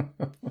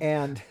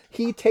 And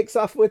he takes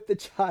off with the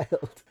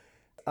child.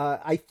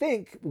 I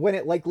think when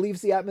it like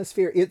leaves the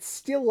atmosphere, it's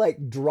still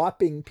like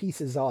dropping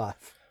pieces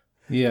off.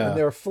 Yeah. And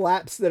there are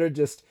flaps that are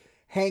just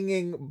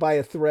hanging by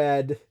a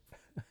thread.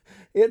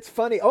 It's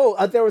funny.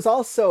 Oh, there was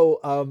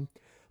also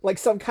like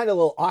some kind of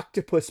little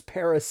octopus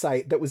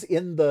parasite that was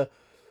in the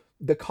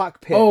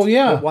cockpit. Oh,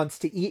 yeah. That wants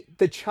to eat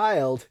the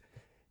child,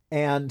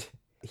 and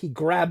he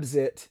grabs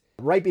it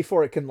right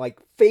before it can like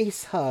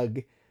face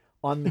hug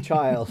on the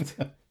child.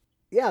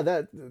 Yeah,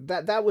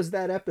 that was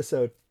that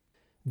episode.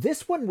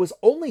 This one was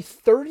only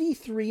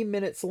 33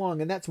 minutes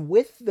long, and that's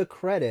with the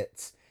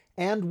credits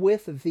and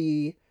with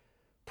the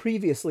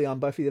previously on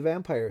Buffy the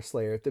Vampire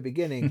Slayer at the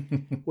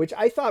beginning, which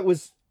I thought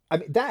was, I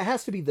mean, that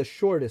has to be the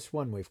shortest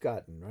one we've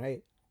gotten,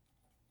 right?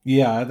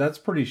 Yeah, that's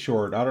pretty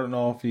short. I don't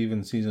know if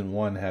even season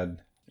 1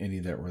 had any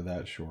that were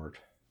that short.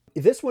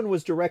 This one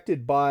was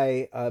directed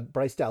by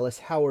Bryce Dallas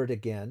Howard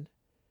again,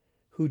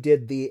 who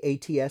did the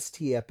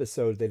ATST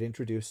episode that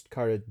introduced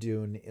Cara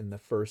Dune in the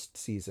first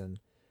season.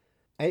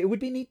 And it would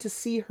be neat to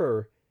see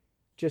her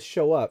just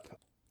show up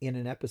in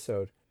an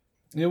episode.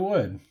 It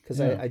would. Because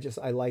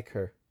yeah. I like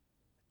her.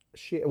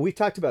 We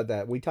talked about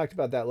that. We talked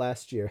about that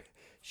last year.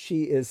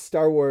 She is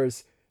Star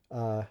Wars...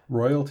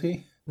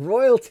 royalty?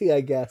 Royalty,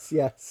 I guess,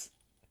 yes.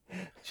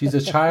 She's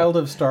a child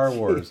of Star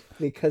Wars.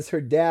 Because her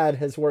dad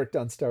has worked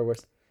on Star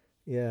Wars.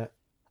 Yeah.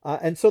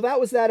 And so that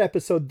was that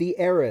episode, The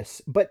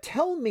Heiress. But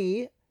tell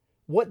me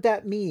what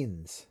that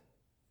means.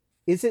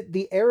 Is it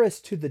the heiress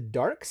to the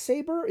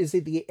Darksaber? Is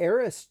it the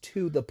heiress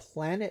to the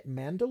planet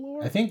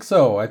Mandalore? I think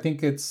so. I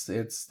think it's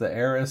the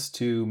heiress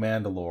to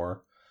Mandalore,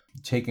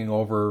 taking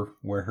over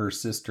where her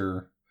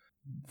sister,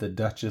 the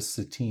Duchess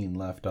Satine,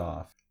 left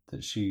off.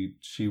 That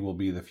she will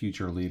be the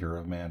future leader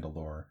of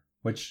Mandalore,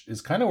 which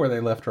is kind of where they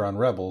left her on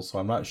Rebels. So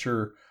I'm not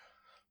sure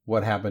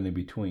what happened in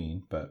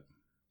between, but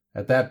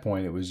at that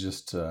point it was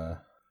just a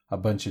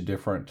bunch of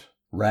different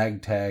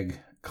ragtag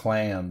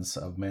clans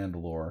of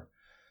Mandalore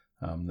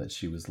that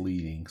she was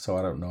leading. So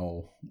I don't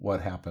know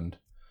what happened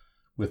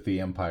with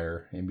the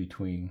Empire in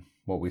between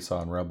what we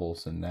saw in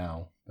Rebels and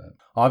now. But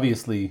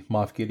obviously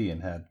Moff Gideon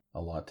had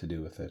a lot to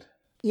do with it.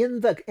 In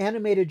the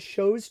animated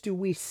shows, do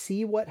we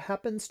see what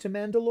happens to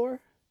Mandalore?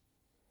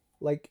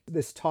 Like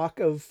this talk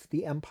of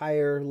the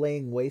Empire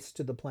laying waste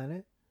to the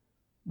planet?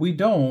 We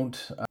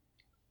don't.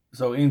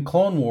 So in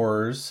Clone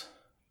Wars,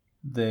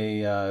 they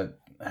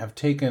have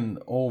taken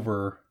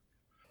over.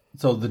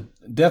 So the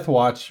Death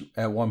Watch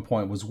at one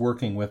point was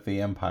working with the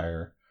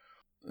Empire.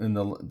 In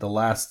the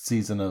last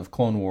season of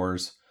Clone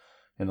Wars,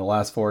 in the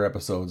last 4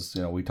 episodes,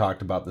 we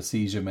talked about the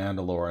Siege of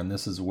Mandalore, and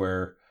this is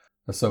where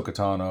Ahsoka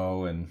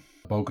Tano and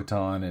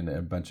Bo-Katan and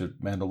a bunch of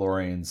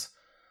Mandalorians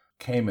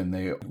came, and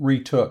they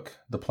retook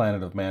the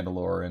planet of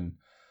Mandalore and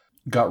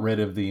got rid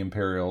of the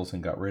Imperials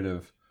and got rid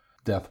of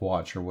Death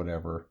Watch or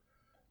whatever.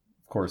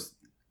 Of course,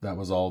 that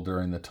was all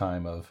during the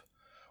time of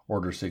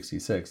Order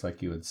 66,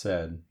 like you had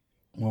said.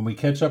 When we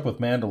catch up with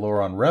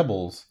Mandalore on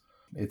Rebels,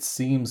 it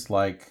seems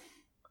like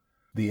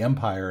the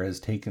Empire has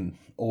taken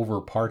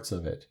over parts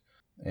of it.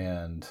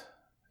 And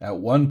at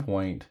one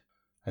point,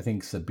 I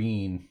think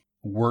Sabine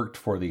worked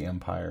for the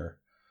Empire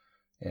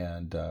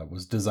and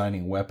was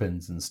designing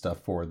weapons and stuff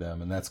for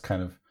them. And that's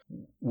kind of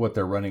what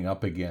they're running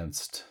up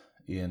against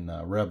in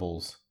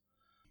Rebels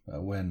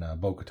when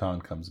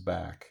Bo-Katan comes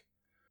back.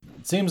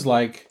 It seems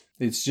like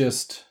it's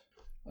just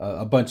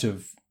a bunch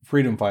of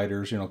freedom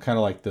fighters, kind of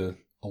like the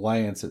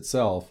Alliance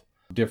itself,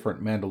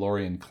 different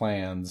Mandalorian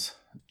clans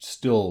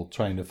still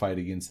trying to fight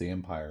against the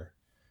Empire.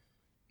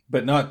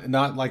 But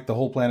not like the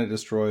whole planet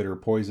destroyed or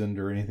poisoned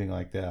or anything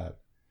like that.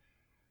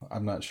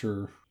 I'm not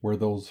sure where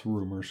those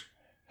rumors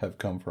have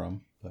come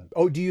from. But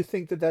Oh, do you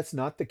think that that's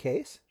not the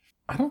case?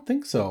 I don't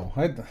think so.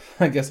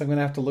 I guess I'm going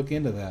to have to look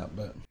into that.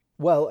 But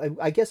Well,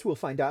 I guess we'll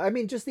find out. I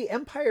mean, just the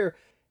Empire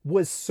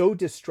was so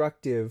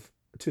destructive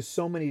to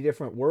so many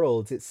different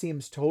worlds. It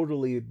seems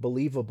totally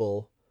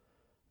believable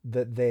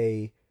that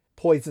they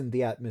poisoned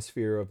the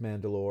atmosphere of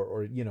Mandalore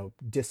or,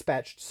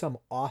 dispatched some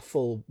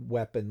awful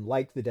weapon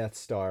like the Death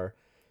Star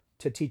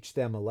to teach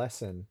them a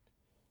lesson,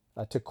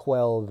 to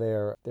quell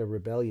their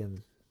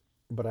rebellion.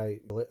 But I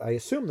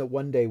assume that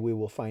one day we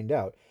will find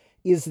out.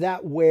 Is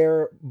that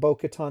where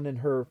Bo-Katan and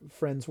her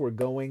friends were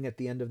going at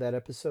the end of that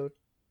episode?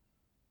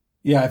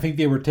 yeah, I think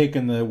they were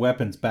taking the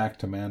weapons back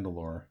to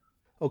Mandalore.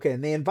 Okay,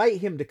 and they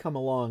invite him to come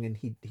along, and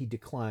he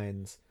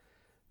declines.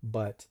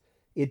 But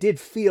it did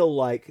feel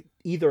like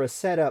either a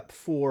setup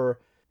for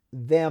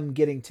them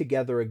getting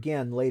together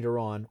again later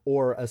on,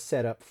 or a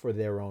setup for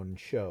their own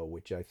show,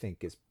 which I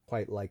think is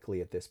quite likely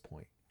at this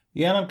point.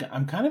 Yeah, and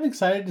I'm kind of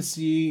excited to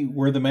see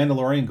where the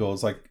Mandalorian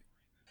goes, like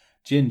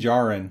Din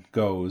Djarin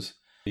goes,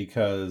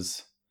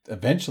 because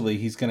eventually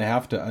he's going to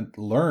have to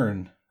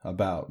learn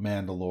about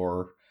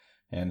Mandalore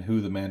and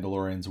who the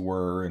Mandalorians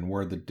were and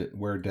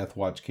where Death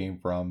Watch came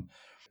from.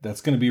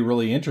 That's going to be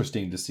really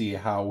interesting to see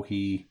how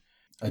he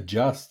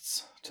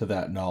adjusts to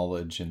that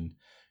knowledge, and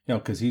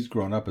because he's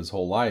grown up his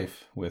whole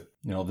life with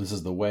this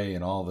is the way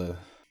and all the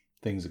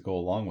things that go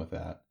along with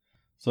that.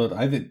 So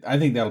I think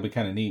that'll be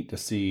kind of neat to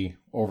see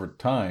over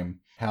time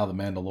how the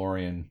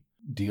Mandalorian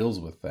deals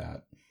with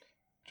that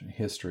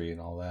history and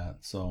all that.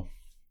 So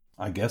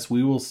I guess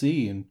we will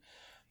see in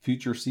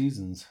future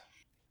seasons.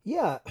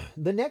 Yeah,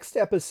 the next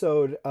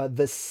episode,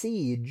 The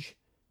Siege,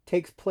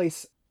 takes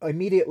place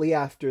immediately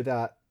after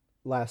that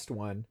last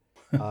one.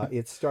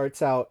 It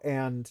starts out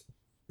and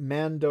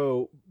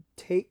Mando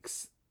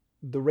takes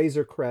the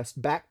Razor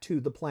Crest back to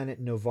the planet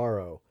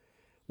Navarro,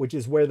 which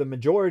is where the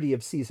majority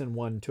of season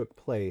 1 took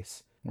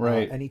place.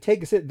 Right. And he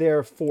takes it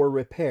there for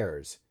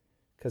repairs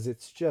because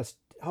it's just,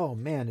 oh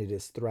man, it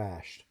is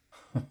thrashed.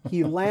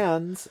 He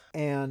lands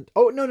and,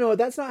 oh, no,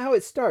 that's not how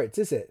it starts,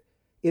 is it?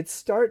 It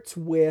starts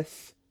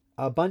with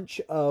a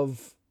bunch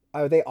of,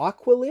 are they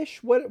Aqualish?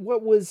 What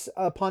was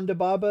Ponda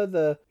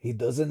Baba, he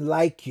doesn't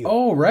like you.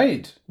 Oh,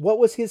 right. What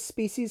was his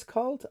species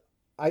called?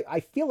 I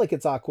feel like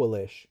it's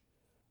Aqualish.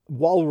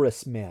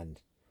 Walrus men.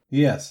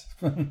 Yes.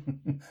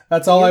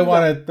 That's all I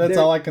wanted. That's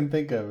there- all I can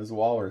think of is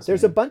walrus.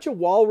 There's a bunch of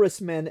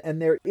walrus men,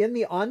 and they're in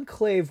the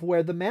enclave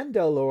where the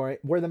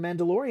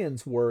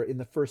Mandalorians were in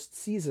the first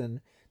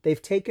season.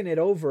 They've taken it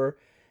over,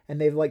 and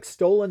they've like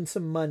stolen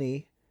some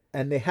money,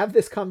 and they have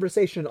this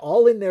conversation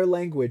all in their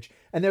language,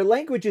 and their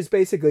language is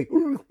basically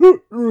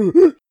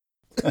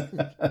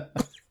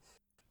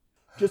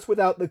just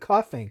without the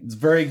coughing. It's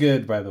very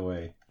good, by the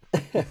way.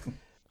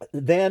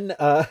 Then,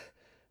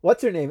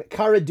 what's her name?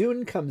 Cara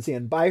Dune comes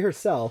in by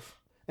herself,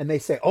 and they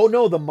say, "Oh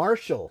no, the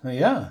Marshal."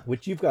 Yeah.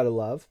 Which you've got to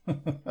love.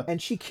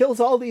 And she kills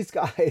all these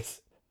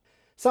guys.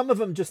 Some of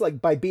them just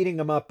like by beating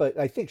them up, but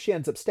I think she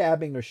ends up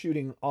stabbing or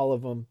shooting all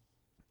of them.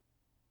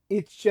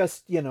 It's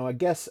just, I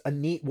guess a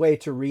neat way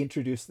to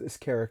reintroduce this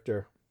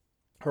character.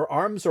 Her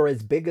arms are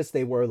as big as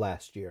they were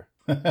last year.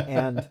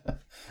 And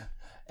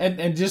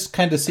and just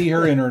kind of see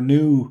her in her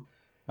new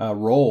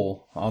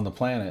role on the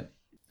planet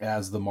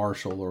as the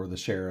marshal or the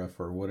sheriff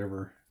or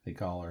whatever they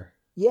call her.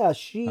 yeah,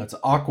 That's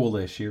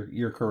Aqualish.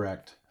 You're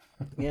correct.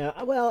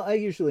 yeah, well, I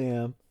usually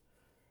am.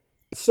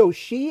 So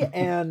she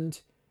and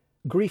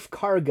Grief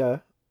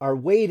Karga are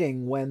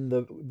waiting when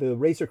the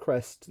Razor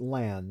Crest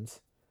lands.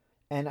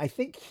 And I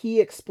think he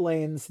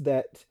explains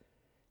that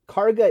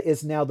Karga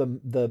is now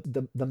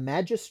the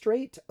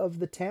magistrate of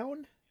the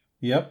town,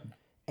 Yep.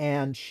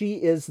 and she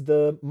is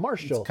the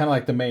marshal. It's kind of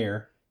like the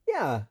mayor.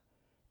 Yeah,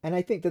 and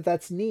I think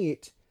that's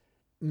neat.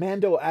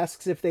 Mando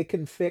asks if they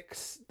can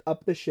fix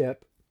up the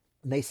ship.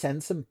 They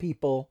send some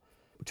people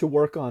to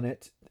work on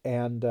it,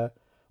 and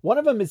one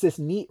of them is this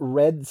neat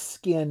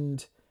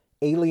red-skinned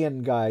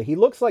alien guy. He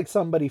looks like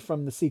somebody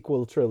from the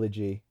sequel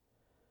trilogy,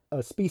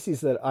 a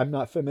species that I'm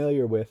not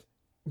familiar with.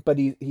 But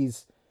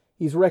he's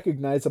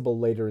recognizable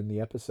later in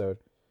the episode.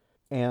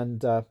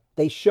 And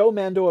they show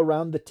Mando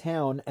around the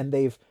town, and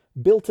they've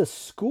built a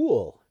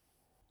school.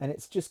 And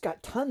it's just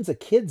got tons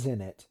of kids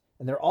in it.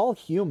 And they're all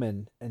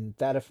human, and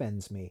that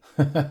offends me.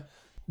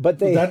 But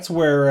That's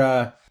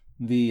where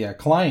the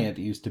client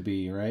used to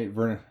be, right?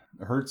 Werner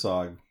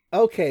Herzog.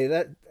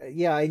 Okay,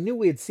 I knew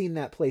we had seen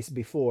that place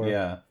before.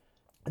 Yeah.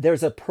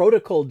 There's a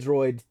protocol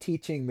droid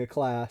teaching the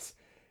class.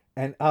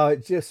 And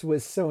it just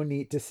was so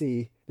neat to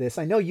see this.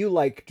 I know you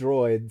like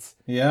droids.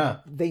 Yeah.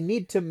 They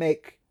need to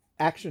make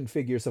action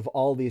figures of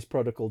all these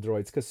protocol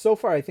droids, because so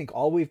far I think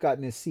all we've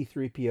gotten is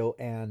C-3PO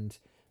and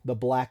the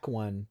black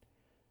one.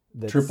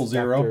 That's 000?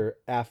 Dr.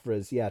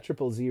 Afra's,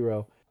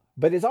 000.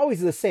 But it's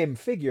always the same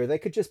figure. They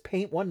could just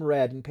paint one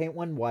red and paint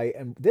one white,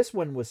 and this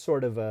one was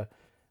sort of a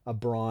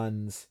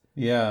bronze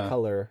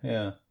color.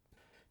 Yeah.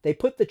 They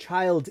put the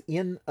child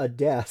in a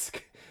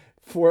desk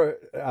for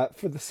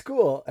the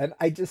school, and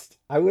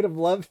I would have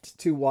loved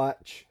to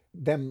watch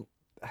them.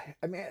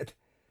 I mean,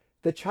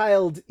 the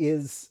child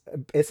is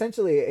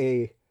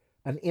essentially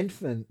an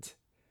infant,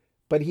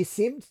 but he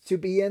seemed to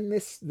be in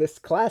this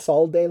class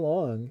all day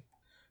long,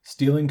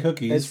 Stealing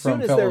cookies as soon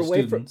from as fellow they're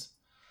away students.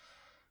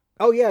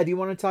 Oh yeah, do you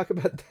want to talk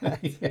about that?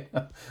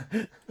 Yeah.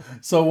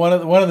 So one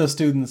of the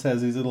students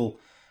has these little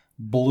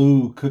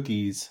blue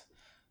cookies,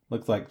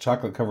 look like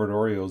chocolate covered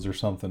Oreos or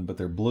something, but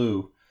they're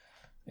blue,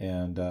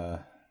 and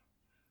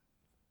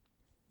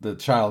the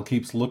child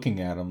keeps looking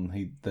at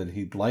him that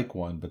he'd like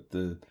one, but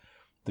the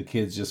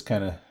kid's just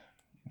kind of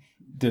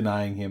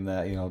denying him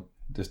that,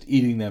 just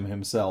eating them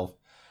himself.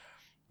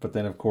 But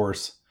then of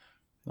course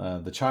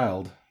the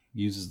child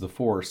uses the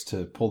Force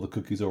to pull the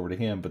cookies over to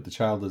him, but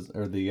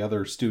the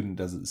other student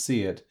doesn't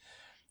see it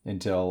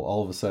until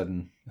all of a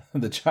sudden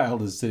the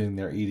child is sitting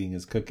there eating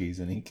his cookies,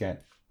 and he can't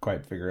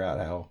quite figure out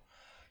how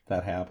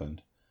that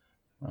happened.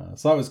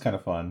 So that was kind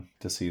of fun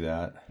to see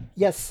that.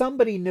 Yes,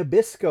 somebody,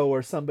 Nabisco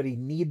or somebody,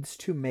 needs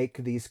to make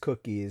these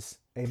cookies.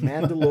 A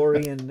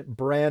Mandalorian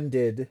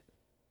branded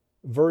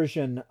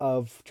version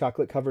of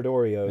chocolate covered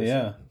Oreos.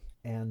 Yeah.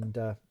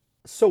 And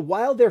so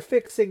while they're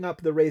fixing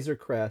up the Razor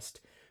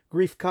Crest,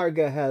 Grief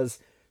Karga has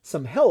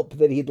some help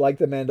that he'd like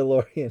the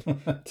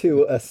Mandalorian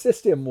to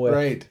assist him with.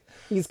 Right.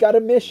 He's got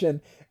a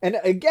mission. And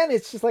again,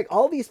 it's just like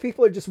all these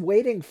people are just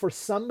waiting for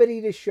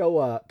somebody to show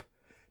up,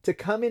 to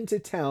come into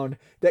town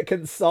that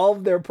can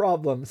solve their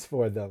problems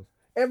for them.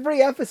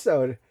 Every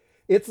episode,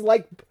 It's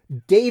like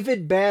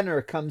David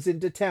Banner comes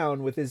into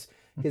town with his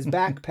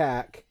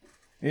backpack.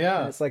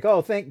 Yeah. And it's like,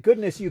 oh, thank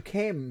goodness you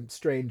came,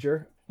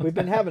 stranger. We've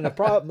been having a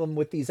problem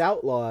with these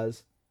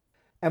outlaws.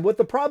 And what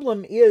the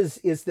problem is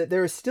that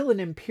there is still an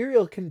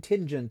Imperial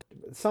contingent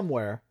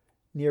somewhere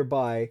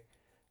nearby.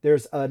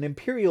 There's an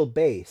Imperial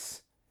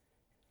base.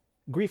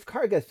 Greef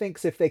Karga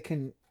thinks if they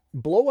can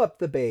blow up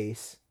the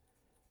base,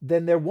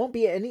 then there won't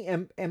be any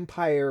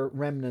Empire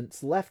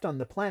remnants left on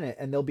the planet,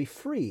 and they'll be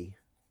free.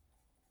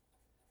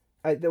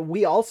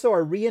 We also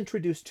are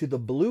reintroduced to the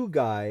blue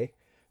guy,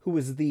 who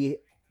is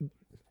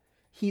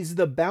he's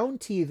the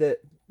bounty that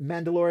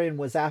Mandalorian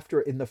was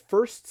after in the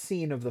first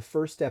scene of the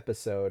first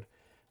episode.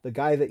 The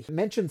guy that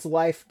mentions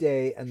Life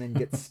Day and then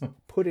gets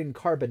put in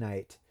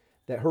carbonite,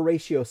 that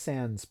Horatio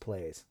Sands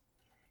plays.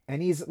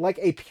 And he's like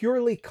a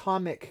purely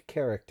comic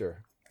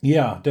character.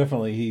 Yeah,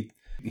 definitely.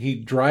 He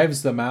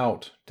drives them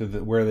out to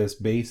where this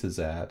base is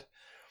at.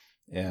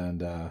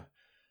 And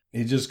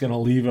he's just going to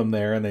leave them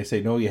there. And they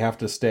say, no, you have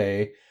to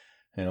stay.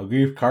 And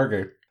Greef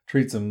Karga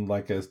treats him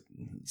like a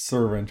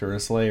servant or a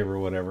slave or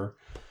whatever.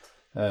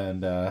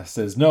 And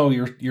says, no,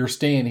 you're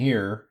staying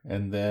here.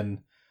 And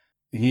then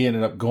he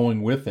ended up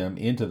going with them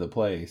into the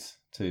place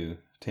to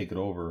take it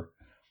over.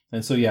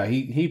 And so, yeah,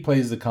 he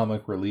plays the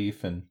comic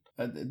relief and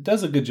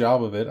does a good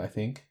job of it, I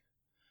think.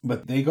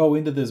 But they go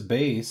into this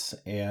base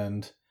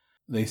and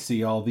they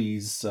see all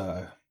these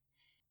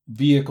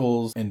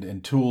vehicles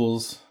and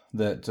tools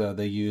that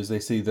they use. They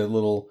see the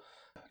little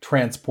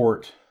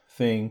transport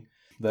thing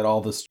that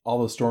all the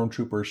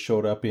stormtroopers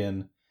showed up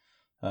in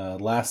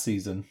last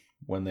season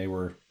when they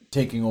were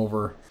taking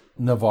over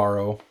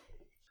Navarro.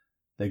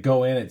 They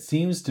go in, it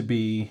seems to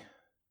be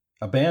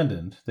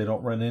abandoned. They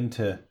don't run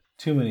into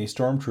too many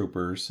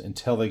stormtroopers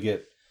until they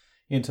get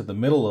into the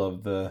middle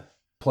of the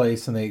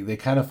place, and they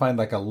kind of find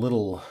like a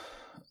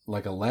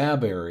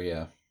lab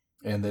area,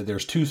 and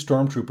there's two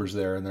stormtroopers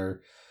there, and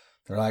they're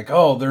like,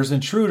 oh, there's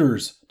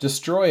intruders,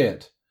 destroy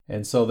it.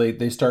 And so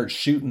they start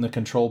shooting the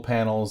control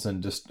panels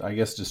and just, I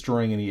guess,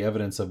 destroying any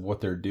evidence of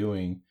what they're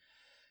doing.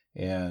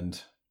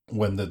 And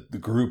when the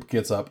group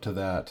gets up to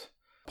that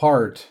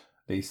part,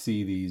 they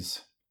see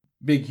these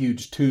big,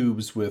 huge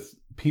tubes with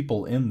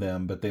people in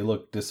them, but they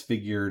look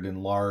disfigured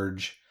and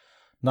large.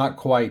 Not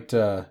quite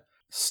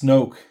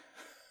Snoke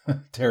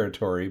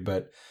territory,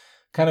 but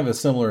kind of a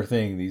similar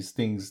thing.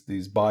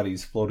 These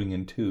bodies floating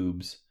in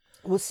tubes.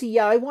 Well, see,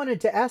 yeah, I wanted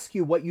to ask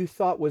you what you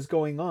thought was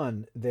going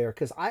on there,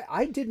 because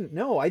I didn't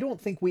know. I don't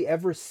think we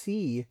ever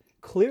see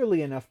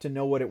clearly enough to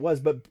know what it was.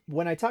 But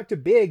when I talked to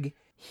Big,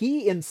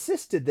 he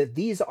insisted that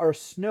these are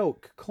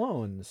Snoke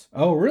clones.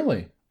 Oh,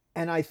 really?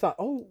 And I thought,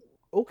 oh,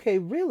 okay,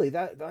 really?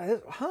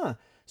 Huh.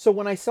 So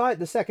when I saw it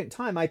the second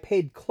time, I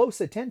paid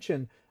close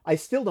attention. I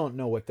still don't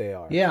know what they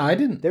are. Yeah, I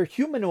didn't. They're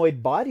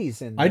humanoid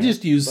bodies in there. I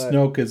just used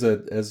Snoke as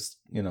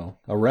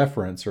a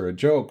reference or a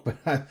joke,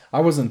 but I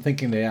wasn't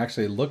thinking they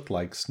actually looked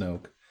like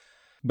Snoke.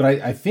 But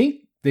I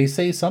think they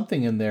say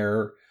something in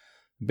there.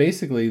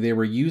 Basically, they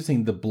were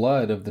using the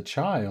blood of the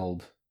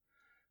child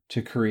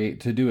to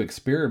do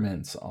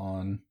experiments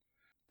on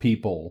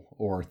people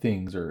or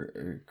things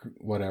or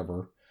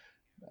whatever.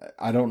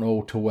 I don't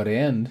know to what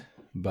end,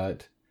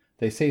 but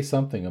they say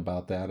something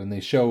about that, and they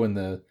show in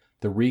the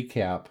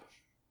recap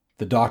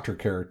the doctor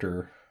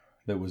character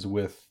that was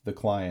with the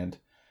client.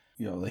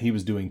 He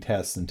was doing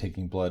tests and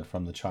taking blood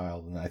from the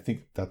child, and I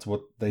think that's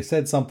what they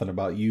said, something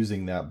about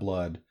using that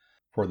blood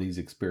for these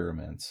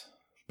experiments.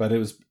 But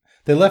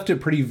they left it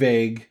pretty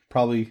vague,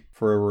 probably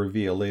for a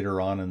reveal later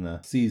on in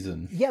the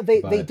season. Yeah,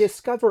 they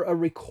discover a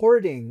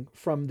recording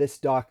from this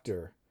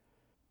doctor,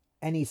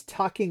 and he's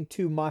talking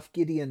to Moff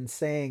Gideon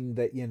saying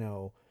that,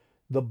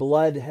 the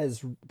blood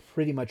has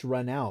pretty much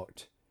run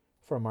out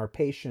from our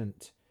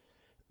patient.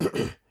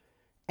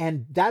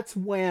 And that's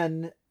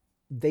when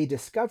they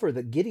discover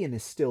that Gideon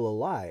is still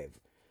alive,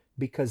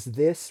 because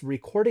this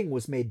recording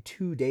was made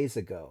 2 days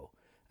ago.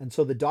 And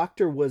so the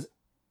doctor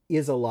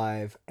is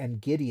alive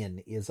and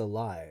Gideon is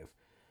alive,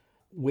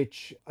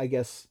 which I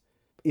guess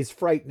is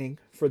frightening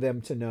for them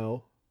to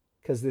know,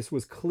 because this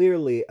was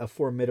clearly a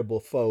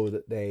formidable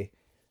foe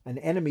an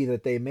enemy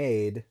that they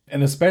made.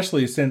 And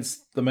especially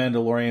since the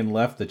Mandalorian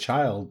left the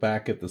child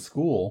back at the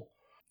school,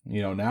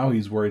 now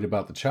he's worried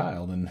about the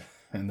child and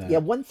that. Yeah,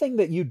 one thing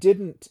that you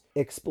didn't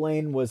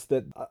explain was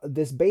that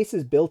this base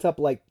is built up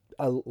like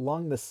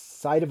along the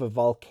side of a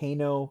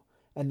volcano,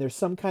 and there's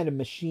some kind of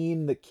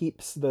machine that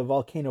keeps the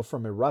volcano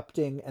from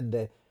erupting,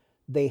 and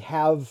they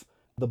have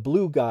the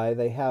blue guy,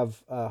 they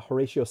have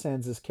Horatio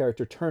Sands'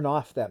 character turn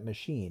off that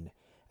machine.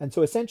 And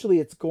so essentially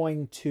it's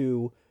going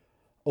to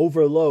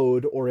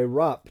overload or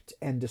erupt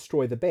and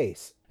destroy the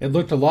base. It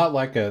looked a lot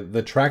like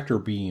the tractor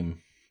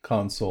beam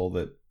console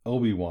that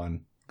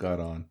Obi-Wan got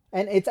on.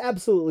 And it's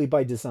absolutely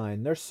by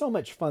design. There's so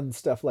much fun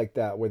stuff like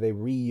that where they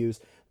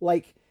reuse.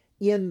 Like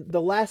in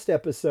the last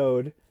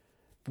episode,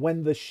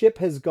 when the ship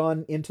has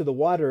gone into the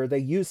water, they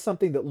use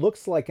something that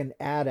looks like an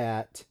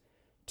AT-AT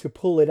to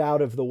pull it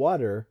out of the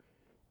water.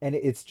 And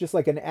it's just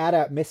like an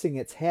AT-AT missing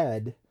its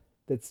head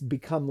that's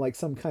become like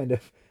some kind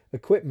of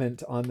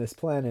equipment on this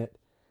planet.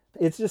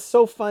 It's just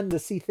so fun to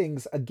see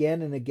things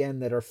again and again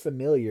that are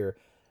familiar.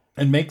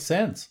 And makes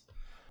sense.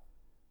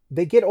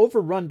 They get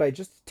overrun by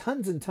just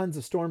tons and tons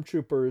of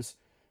stormtroopers,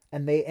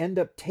 and they end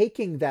up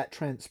taking that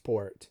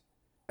transport.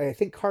 I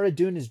think Cara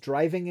Dune is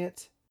driving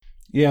it.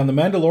 Yeah, and the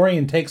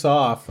Mandalorian takes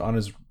off on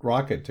his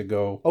rocket to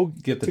go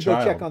get the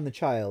child. To go check on the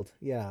child.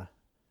 Yeah.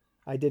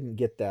 I didn't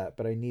get that,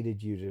 but I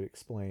needed you to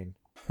explain.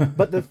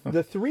 But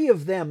the three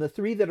of them, the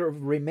three that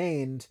have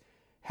remained,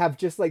 have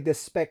just like this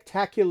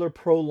spectacular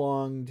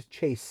prolonged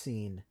chase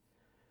scene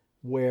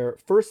where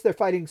first they're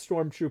fighting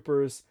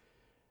stormtroopers,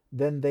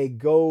 then they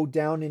go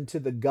down into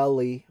the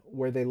gully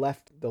where they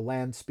left the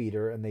land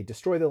speeder, and they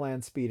destroy the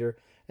land speeder,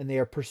 and they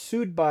are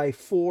pursued by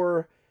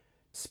 4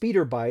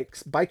 speeder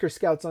bikes, biker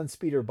scouts on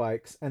speeder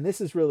bikes, and this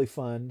is really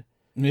fun.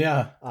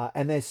 Yeah.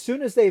 And as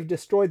soon as they've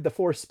destroyed the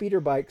 4 speeder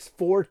bikes,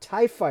 4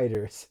 TIE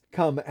fighters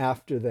come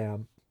after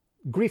them.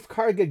 Greef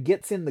Karga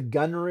gets in the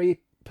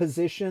gunnery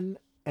position,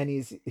 and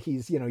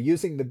he's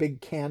using the big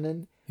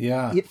cannon.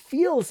 Yeah. It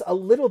feels a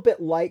little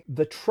bit like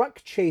the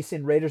truck chase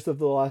in Raiders of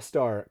the Lost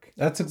Ark.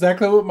 That's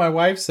exactly what my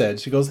wife said.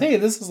 She goes, "Hey,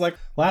 this is like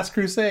Last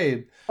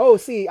Crusade." Oh,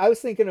 see, I was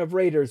thinking of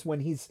Raiders when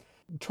he's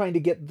trying to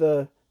get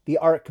the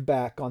Ark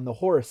back on the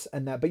horse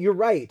and that. But you're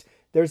right.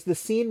 There's the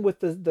scene with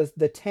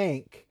the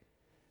tank.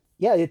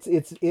 Yeah,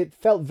 it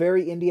felt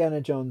very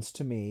Indiana Jones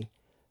to me,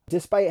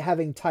 despite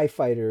having TIE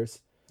fighters.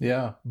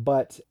 Yeah.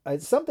 But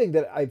it's something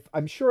that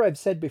I'm sure I've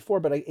said before,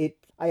 but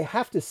I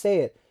have to say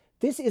it.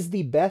 This is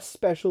the best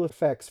special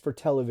effects for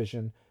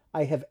television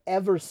I have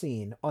ever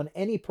seen on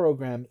any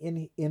program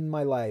in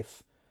my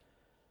life.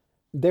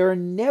 There are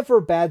never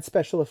bad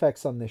special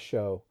effects on this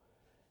show.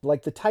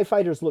 Like the TIE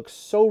fighters look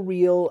so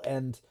real,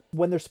 and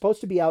when they're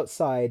supposed to be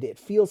outside, it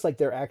feels like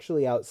they're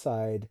actually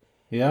outside.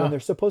 Yeah. When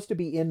they're supposed to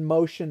be in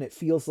motion, it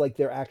feels like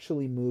they're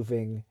actually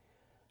moving.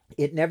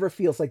 It never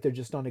feels like they're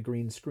just on a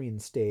green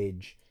screen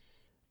stage.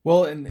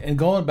 Well, and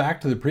going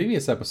back to the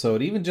previous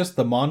episode, even just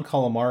the Mon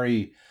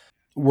Calamari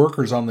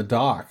workers on the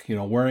dock,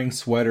 wearing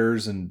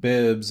sweaters and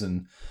bibs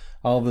and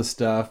all this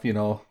stuff,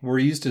 we're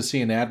used to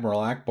seeing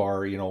Admiral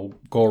Akbar,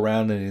 go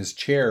around in his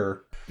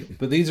chair,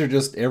 but these are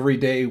just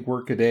everyday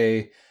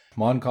workaday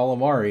Mon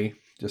Calamari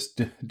just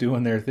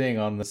doing their thing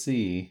on the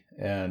sea,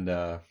 and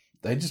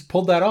they just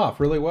pulled that off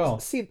really well.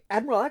 See,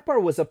 Admiral Akbar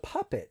was a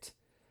puppet,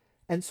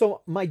 and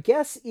so my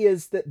guess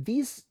is that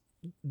these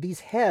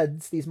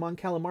heads, these Mon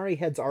Calamari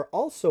heads, are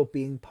also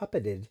being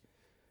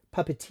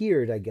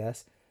puppeteered, I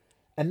guess.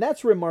 And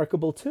that's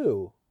remarkable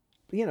too.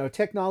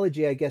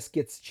 Technology, I guess,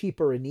 gets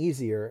cheaper and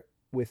easier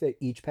with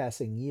each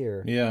passing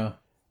year. Yeah.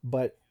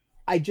 But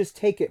I just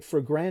take it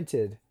for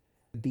granted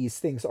these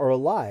things are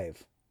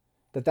alive.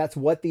 That's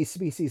what these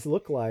species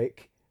look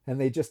like.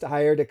 And they just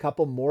hired a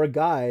couple more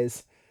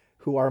guys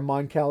who are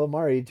Mon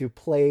Calamari to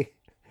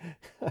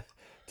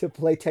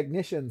play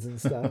technicians and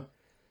stuff.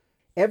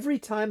 Every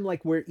time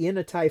like we're in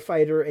a TIE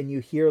fighter and you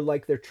hear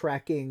like they're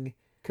tracking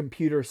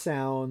computer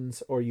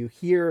sounds, or you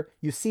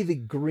see the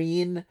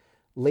green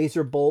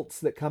laser bolts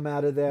that come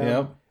out of them,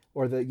 yep.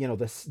 Or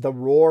the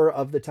roar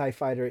of the TIE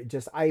fighter,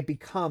 I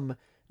become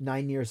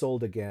 9 years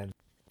old again.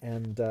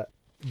 And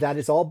that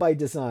is all by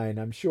design.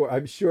 I'm sure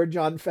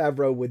Jon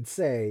Favreau would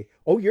say,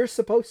 "Oh, you're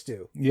supposed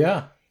to."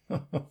 Yeah.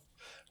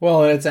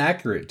 Well, and it's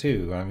accurate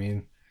too. I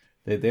mean,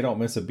 they don't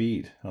miss a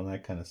beat on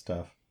that kind of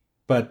stuff.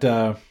 But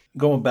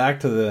going back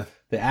to the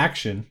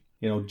action,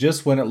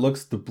 just when it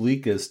looks the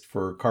bleakest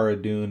for Cara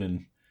Dune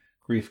and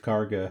Greef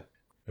Karga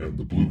and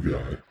the blue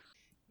guy,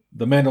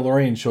 the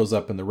Mandalorian shows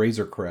up in the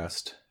Razor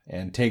Crest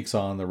and takes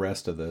on the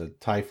rest of the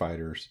TIE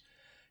fighters.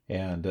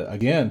 And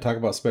again, talk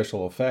about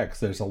special effects.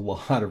 There's a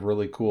lot of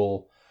really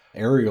cool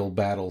aerial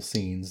battle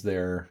scenes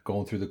there,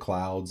 going through the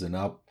clouds and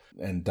up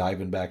and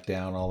diving back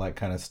down, all that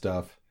kind of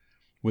stuff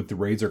with the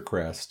Razor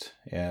Crest.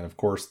 And of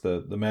course,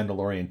 the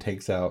Mandalorian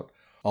takes out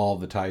all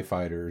the TIE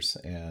fighters,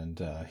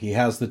 and he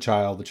has the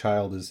child. The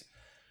child is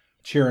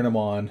cheering him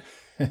on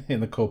in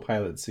the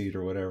co-pilot seat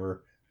or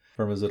whatever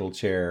from his little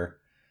chair.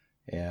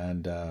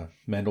 And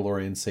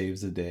Mandalorian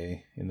saves the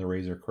day in the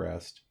Razor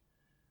Crest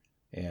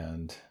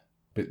and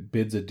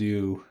bids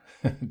adieu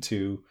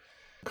to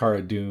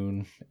Cara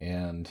Dune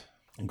and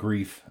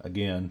Greef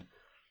again.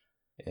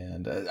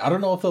 And I don't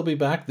know if they'll be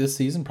back this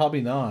season.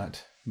 Probably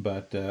not.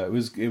 But it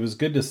was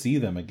good to see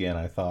them again,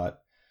 I thought.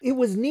 It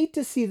was neat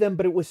to see them,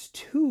 but it was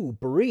too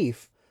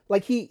brief.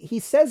 Like he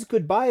says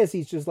goodbye as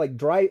he's just like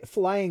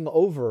flying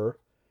over.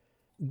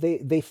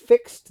 They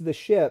fixed the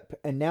ship,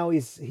 and now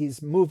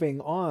he's moving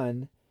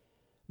on.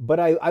 But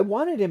I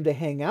wanted him to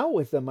hang out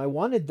with them. I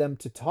wanted them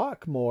to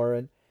talk more.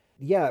 And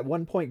yeah, at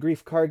one point,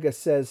 Greef Karga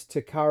says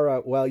to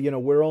Cara, "Well,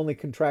 we're only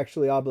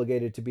contractually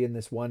obligated to be in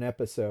this one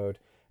episode,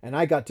 and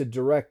I got to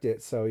direct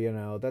it,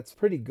 so that's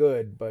pretty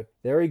good." But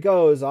there he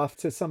goes off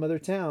to some other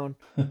town.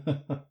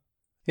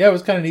 Yeah, it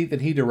was kind of neat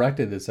that he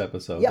directed this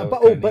episode. Yeah,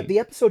 but the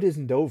episode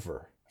isn't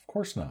over. Of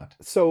course not.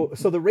 So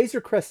the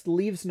Razor Crest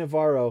leaves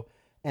Navarro,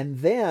 and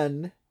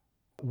then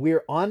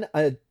we're on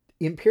a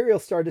Imperial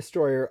Star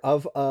Destroyer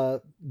of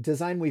a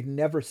design we've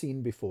never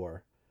seen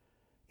before.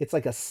 It's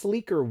like a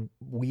sleeker,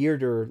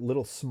 weirder,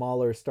 little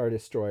smaller Star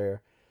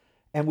Destroyer.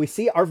 And we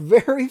see our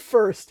very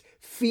first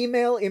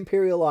female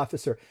Imperial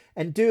officer.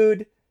 And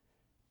dude,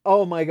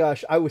 oh my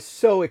gosh, I was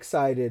so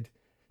excited,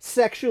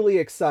 sexually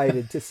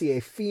excited to see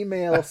a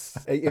female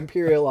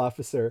Imperial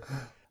officer.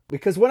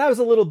 Because when I was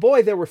a little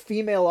boy, there were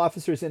female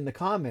officers in the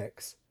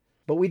comics,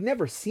 but we'd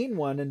never seen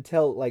one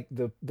until like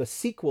the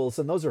sequels,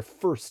 and those are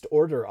First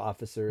Order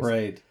officers.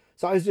 Right.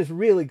 So I was just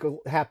really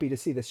happy to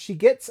see this. She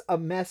gets a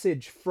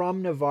message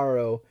from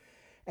Navarro,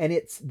 and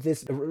it's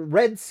this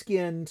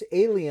red-skinned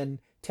alien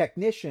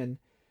technician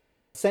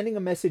sending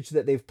a message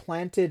that they've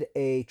planted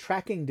a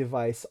tracking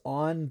device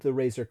on the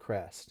Razor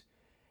Crest.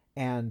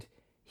 And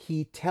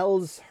he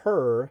tells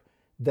her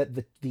that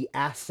the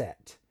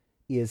asset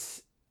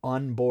is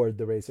on board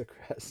the Razor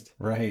Crest.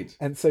 Right.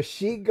 And so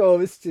she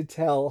goes to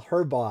tell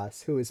her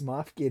boss, who is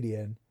Moff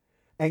Gideon.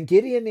 And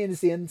Gideon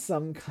is in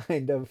some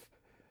kind of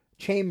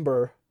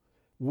chamber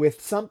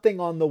with something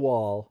on the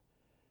wall.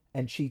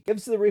 And she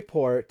gives the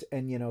report,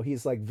 and,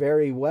 he's like,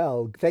 very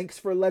well, thanks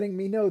for letting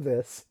me know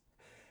this.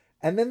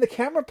 And then the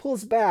camera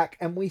pulls back,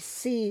 and we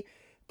see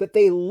that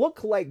they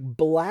look like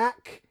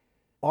black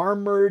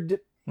armored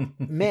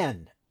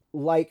men,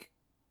 like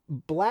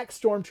black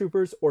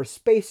stormtroopers or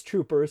space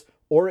troopers,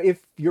 or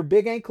if you're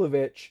Big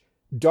Anklevich,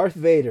 Darth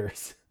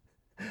Vaders.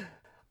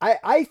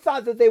 I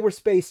thought that they were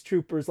space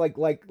troopers,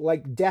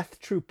 like death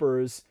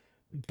troopers,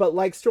 but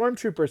like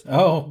stormtroopers.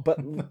 Oh,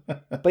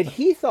 but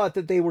he thought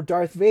that they were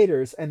Darth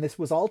Vaders, and this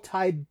was all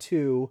tied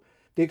to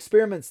the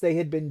experiments they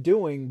had been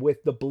doing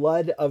with the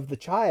blood of the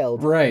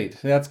child. Right.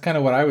 That's kind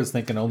of what I was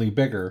thinking, only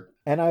bigger.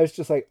 And I was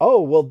just like,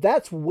 oh, well,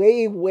 that's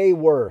way, way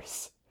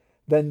worse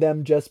than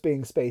them just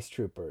being space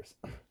troopers.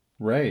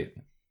 Right.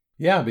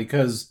 Yeah,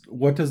 because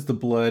what does the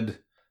blood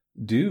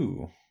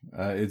do?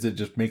 Is it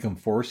just make them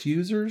Force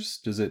users?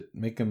 Does it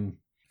make them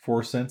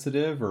Force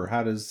sensitive? Or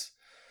how does...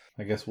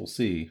 I guess we'll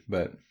see,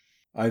 but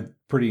I'm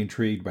pretty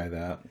intrigued by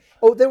that.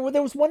 Oh, there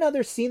was one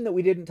other scene that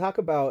we didn't talk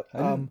about.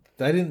 I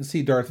didn't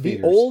see Darth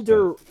Vader. The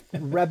older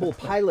rebel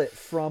pilot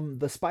from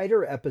the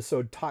Spider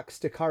episode talks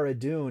to Cara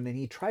Dune, and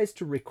he tries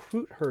to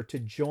recruit her to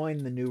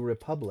join the New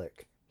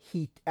Republic.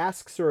 He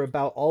asks her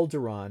about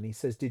Alderaan. He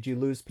says, did you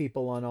lose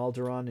people on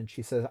Alderaan? And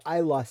she says,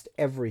 I lost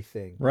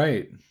everything.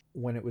 Right.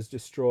 When it was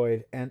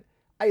destroyed. And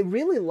I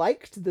really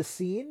liked the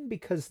scene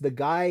because the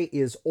guy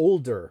is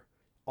older.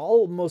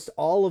 Almost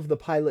all of the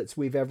pilots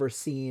we've ever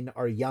seen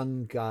are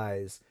young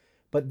guys.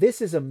 But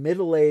this is a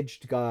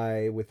middle-aged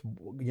guy with,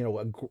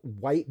 a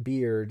white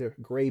beard,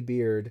 gray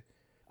beard.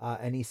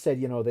 And he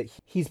said, that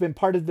he's been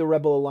part of the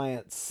Rebel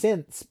Alliance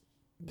since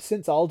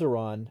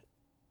Alderaan.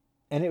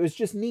 And it was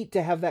just neat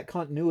to have that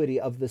continuity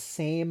of the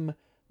same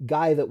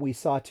guy that we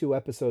saw 2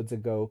 episodes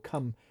ago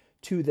come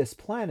to this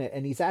planet.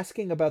 And he's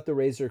asking about the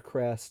Razor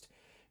Crest.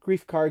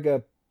 Greef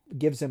Karga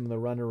gives him the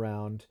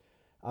runaround.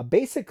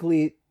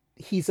 Basically,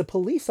 he's a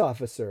police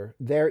officer.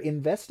 They're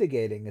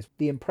investigating is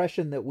the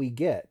impression that we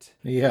get.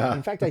 Yeah.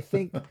 In fact, I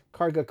think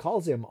Karga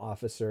calls him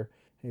officer.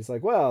 He's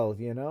like, well,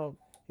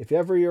 if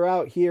ever you're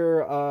out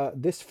here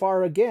this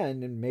far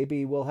again, and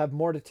maybe we'll have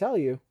more to tell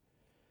you.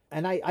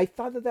 And I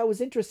thought that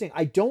was interesting.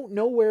 I don't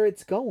know where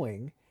it's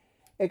going,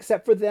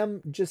 except for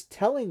them just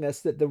telling us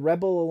that the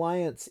Rebel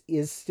Alliance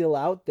is still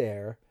out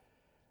there.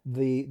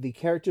 The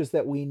characters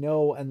that we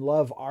know and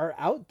love are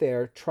out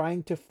there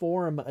trying to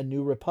form a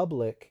new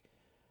republic.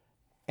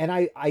 And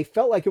I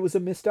felt like it was a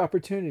missed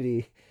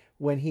opportunity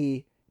when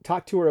he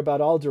talked to her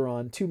about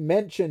Alderaan to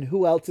mention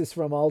who else is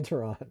from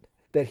Alderaan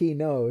that he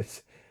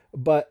knows.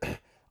 But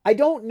I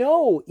don't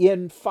know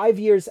in 5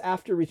 years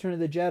after Return of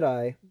the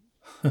Jedi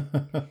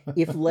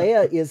if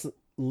Leia is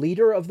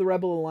leader of the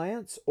Rebel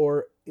Alliance,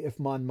 or if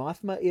Mon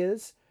Mothma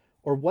is,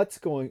 or what's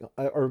going,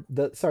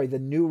 the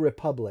New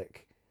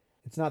Republic.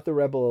 It's not the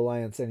Rebel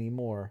Alliance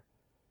anymore.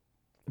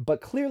 But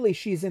clearly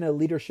she's in a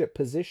leadership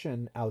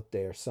position out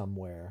there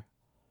somewhere.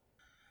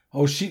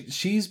 Oh,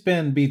 she's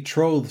been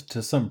betrothed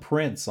to some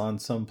prince on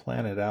some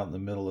planet out in the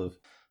middle of,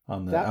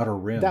 on the Outer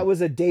Rim. That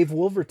was a Dave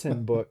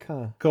Wolverton book,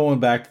 huh? Going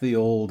back to the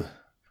old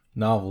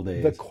novel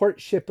days. The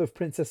Courtship of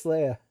Princess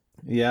Leia.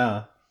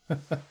 Yeah.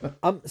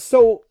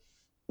 So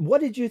what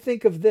did you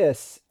think of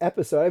this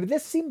episode? I mean,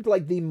 this seemed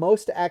like the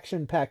most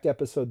action-packed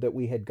episode that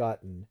we had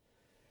gotten.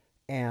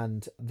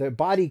 And the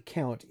body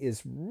count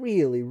is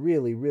really,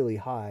 really, really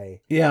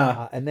high.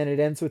 Yeah. And then it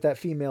ends with that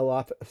female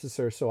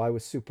officer, so I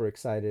was super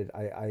excited.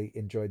 I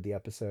enjoyed the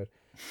episode.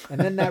 And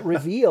then that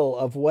reveal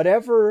of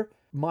whatever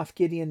Moff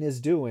Gideon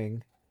is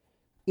doing,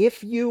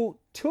 if you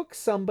took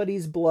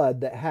somebody's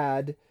blood that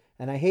had,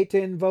 and I hate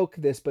to invoke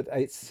this, but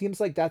it seems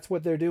like that's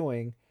what they're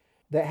doing,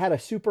 that had a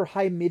super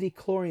high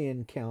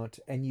midichlorian count,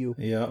 and you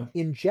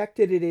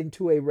injected it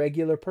into a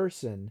regular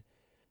person,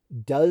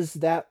 does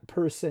that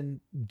person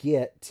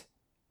get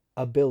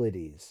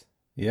abilities?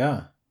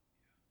 Yeah.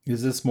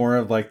 Is this more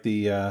of like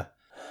the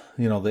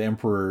the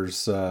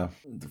Emperor's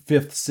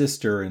fifth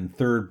sister and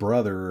third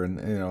brother, and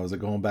is it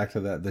going back to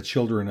that, the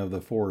children of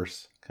the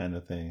Force kind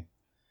of thing?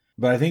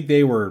 But I think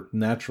they were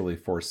naturally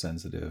Force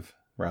sensitive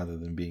rather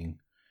than being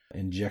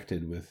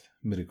injected with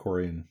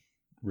midichlorian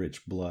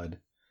rich blood.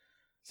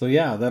 So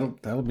yeah,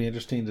 that'll be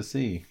interesting to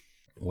see.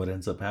 what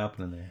ends up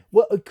happening there.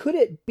 Well, could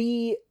it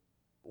be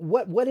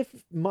what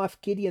if Moff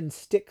Gideon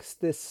sticks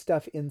this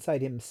stuff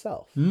inside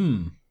himself?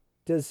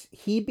 Does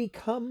he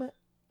become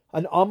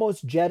an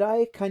almost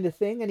Jedi kind of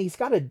thing? And he's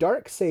got a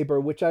dark saber,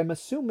 which I'm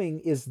assuming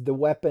is the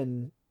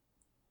weapon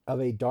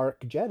of a dark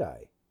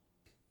Jedi.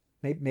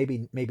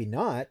 Maybe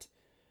not.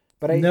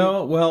 But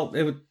no. Well,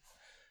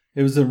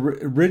 it was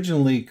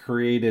originally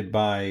created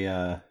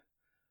by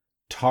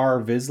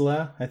Tar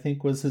Vizsla, I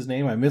think was his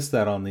name. I missed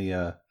that on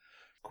the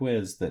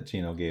quiz that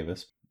Gino gave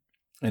us.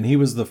 And he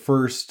was the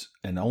first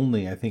and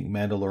only, I think,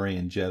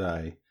 Mandalorian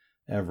Jedi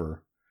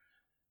ever.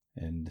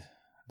 And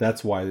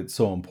that's why it's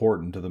so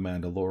important to the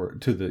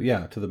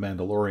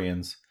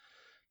Mandalorians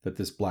that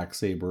this black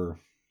saber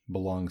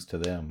belongs to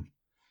them.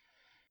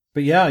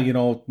 But yeah,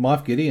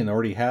 Moff Gideon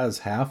already has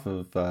half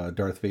of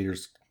Darth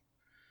Vader's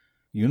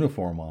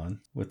uniform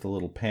on with the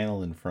little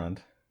panel in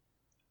front.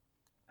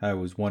 I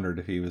always wondered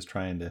if he was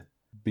trying to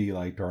be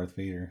like Darth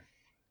Vader.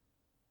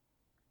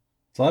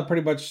 So that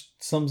pretty much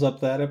sums up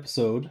that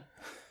episode.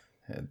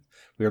 And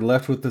we are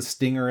left with the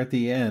stinger at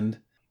the end.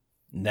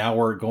 Now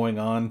we're going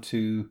on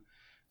to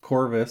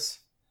Corvus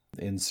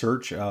in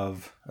search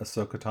of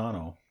Ahsoka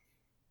Tano.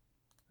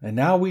 And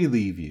now we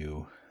leave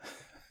you.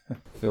 I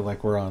feel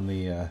like we're on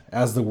the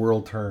As the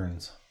World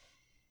Turns.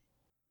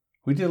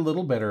 We did a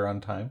little better on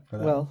time for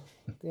that. Well,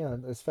 yeah,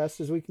 as fast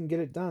as we can get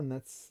it done,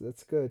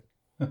 that's good.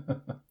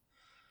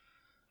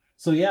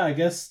 So yeah, I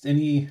guess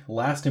any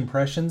last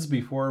impressions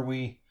before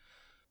we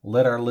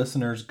let our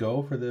listeners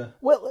go for the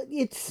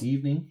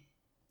evening?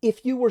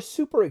 If you were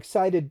super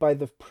excited by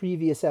the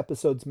previous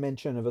episode's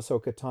mention of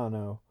Ahsoka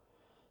Tano,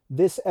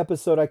 this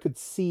episode I could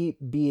see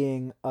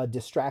being a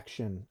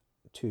distraction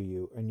to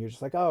you. And you're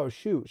just like, oh,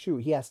 shoot,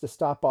 he has to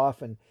stop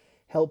off and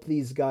help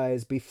these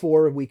guys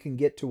before we can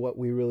get to what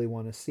we really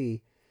want to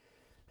see.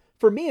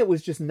 For me, it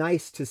was just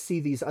nice to see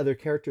these other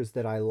characters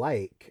that I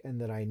like and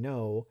that I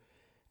know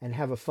and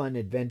have a fun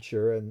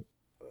adventure. And,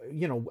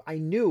 I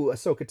knew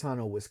Ahsoka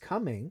Tano was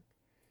coming.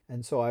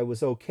 And so I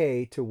was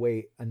okay to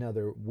wait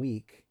another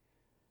week.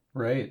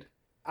 Right.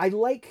 I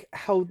like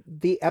how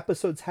the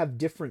episodes have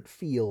different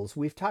feels.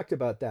 We've talked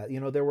about that.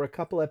 There were a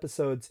couple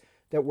episodes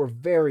that were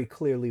very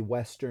clearly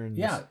Westerns.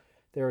 Yeah.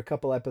 There are a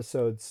couple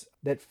episodes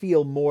that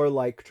feel more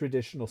like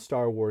traditional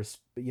Star Wars,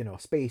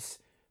 space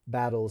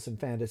battles and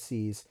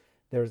fantasies.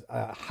 There's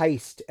a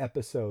heist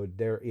episode.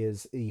 There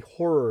is a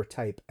horror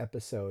type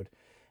episode.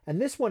 And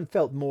this one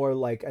felt more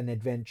like an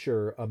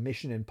adventure, a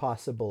Mission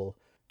Impossible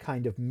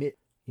kind of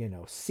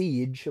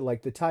siege,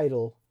 like the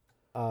title,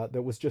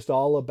 that was just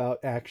all about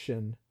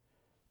action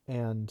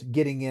and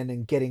getting in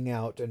and getting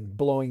out and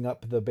blowing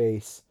up the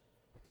base.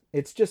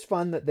 It's just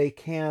fun that they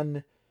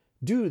can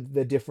do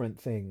the different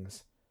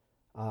things.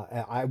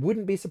 I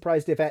wouldn't be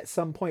surprised if at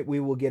some point we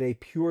will get a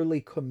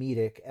purely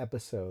comedic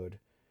episode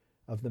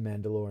of The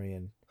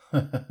Mandalorian.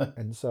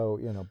 And so,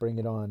 bring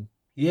it on.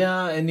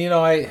 Yeah, and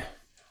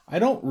I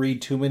don't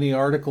read too many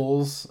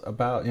articles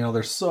about,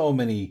 there's so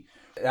many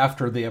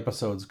after the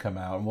episodes come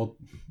out, and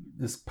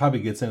this probably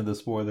gets into the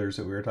spoilers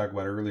that we were talking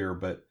about earlier,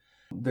 but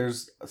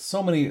there's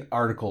so many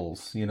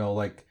articles,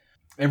 like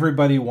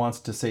everybody wants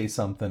to say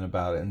something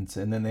about it,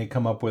 and then they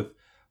come up with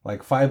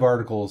like 5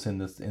 articles in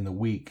the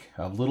week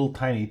of little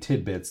tiny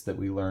tidbits that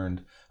we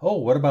learned. Oh,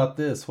 what about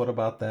this? What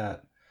about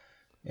that?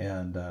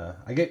 And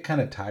I get kind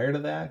of tired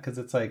of that because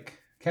it's like,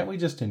 can't we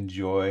just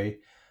enjoy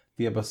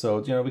the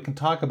episodes? We can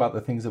talk about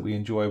the things that we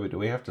enjoy, but do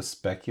we have to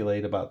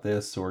speculate about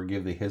this or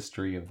give the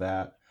history of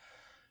that?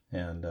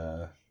 And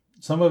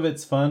some of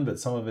it's fun, but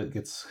some of it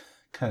gets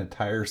kind of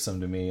tiresome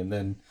to me. And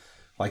then,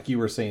 like you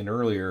were saying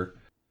earlier,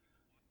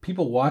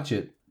 people watch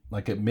it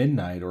like at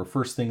midnight or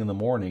first thing in the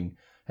morning,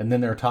 and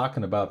then they're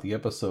talking about the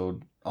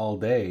episode all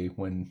day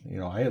when,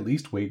 I at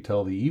least wait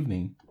till the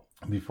evening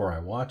before I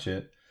watch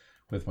it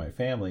with my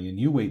family, and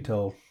you wait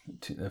till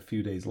a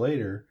few days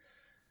later.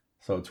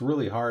 So it's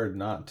really hard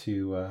not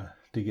to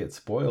get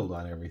spoiled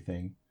on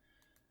everything.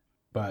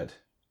 But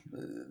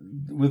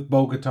with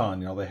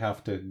Bo-Katan, they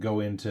have to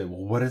go into,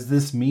 well, what does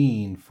this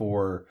mean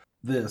for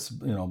this,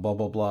 blah,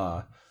 blah,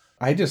 blah.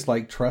 I just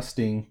like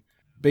trusting,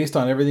 based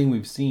on everything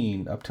we've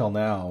seen up till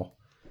now,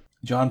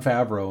 Jon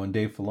Favreau and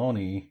Dave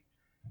Filoni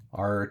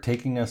are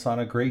taking us on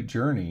a great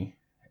journey.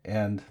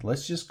 And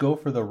let's just go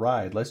for the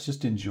ride. Let's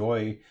just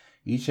enjoy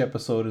each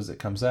episode as it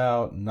comes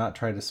out and not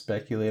try to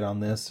speculate on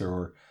this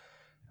or,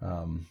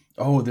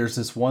 there's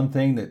this one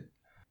thing that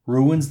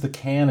ruins the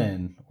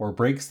canon or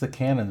breaks the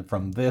canon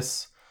from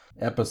this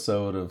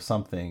episode of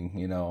something,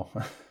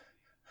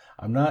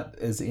 I'm not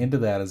as into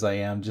that as I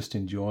am just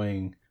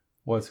enjoying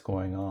what's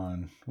going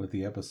on with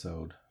the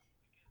episode.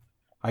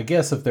 I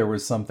guess if there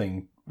was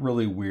something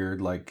really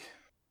weird, like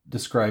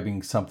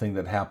describing something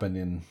that happened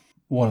in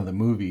one of the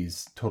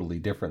movies totally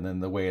different than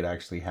the way it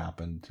actually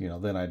happened,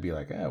 then I'd be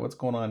like, what's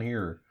going on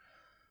here?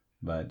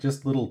 But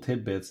just little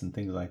tidbits and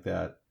things like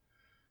that.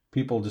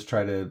 People just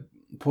try to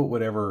put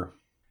whatever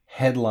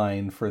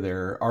headline for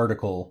their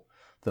article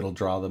that'll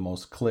draw the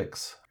most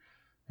clicks.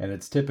 And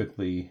it's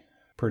typically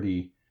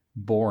pretty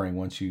boring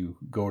once you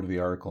go to the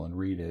article and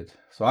read it.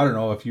 So I don't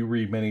know if you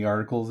read many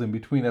articles in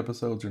between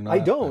episodes or not. I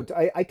don't.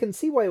 I can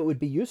see why it would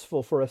be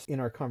useful for us in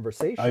our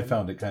conversation. I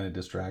found it kind of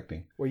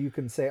distracting. Where you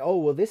can say, oh,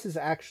 well, this is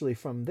actually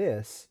from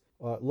this.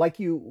 Like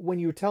when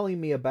you were telling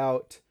me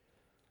about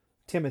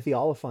Timothy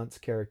Oliphant's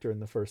character in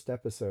the first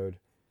episode,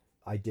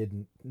 I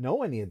didn't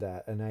know any of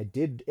that. And I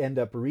did end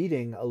up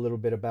reading a little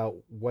bit about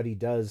what he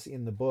does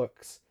in the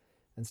books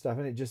and stuff.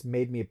 And it just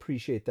made me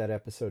appreciate that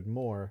episode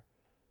more.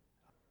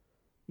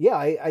 Yeah,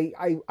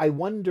 I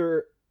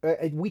wonder,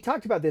 we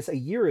talked about this a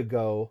year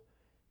ago,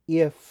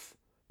 if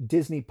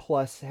Disney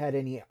Plus had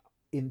any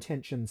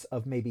intentions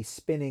of maybe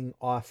spinning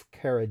off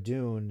Cara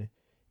Dune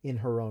in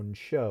her own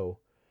show.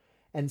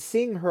 And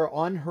seeing her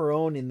on her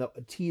own in the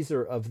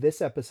teaser of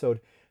this episode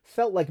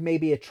felt like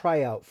maybe a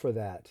tryout for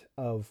that,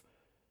 of,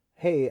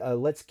 hey,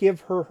 let's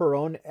give her her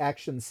own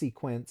action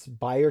sequence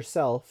by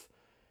herself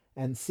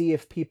and see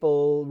if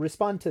people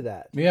respond to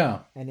that. Yeah.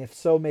 And if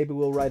so, maybe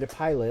we'll write a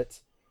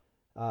pilot,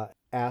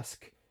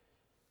 ask,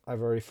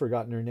 I've already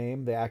forgotten her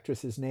name, the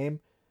actress's name,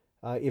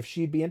 if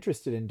she'd be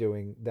interested in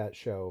doing that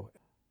show.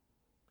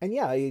 And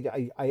yeah,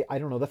 I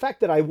don't know. The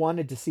fact that I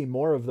wanted to see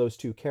more of those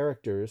two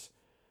characters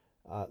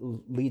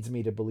leads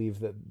me to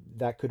believe that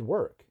that could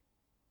work.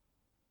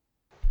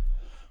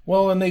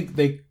 Well, and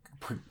they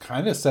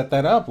kind of set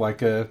that up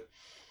like a,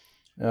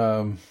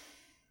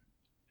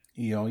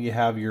 you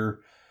have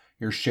your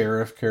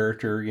sheriff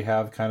character, you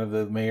have kind of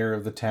the mayor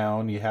of the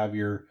town, you have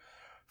your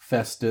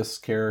Festus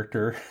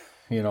character,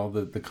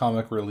 the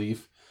comic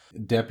relief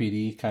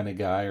deputy kind of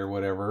guy or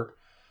whatever.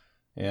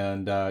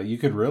 And you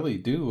could really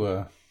do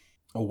a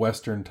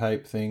Western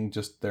type thing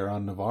just there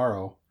on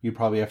Navarro. You'd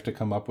probably have to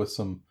come up with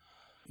some,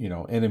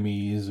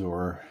 enemies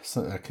or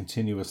a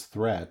continuous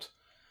threat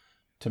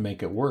to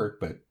make it work.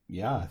 But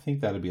yeah, I think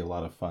that'd be a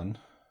lot of fun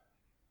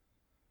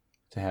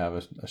to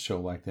have a show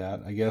like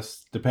that. I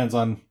guess depends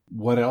on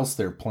what else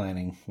they're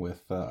planning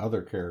with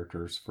other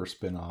characters for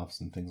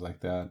spin-offs and things like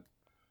that.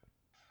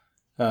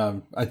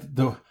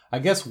 I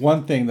guess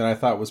one thing that I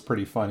thought was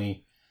pretty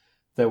funny,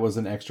 that was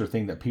an extra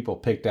thing that people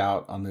picked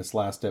out on this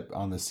last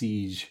on the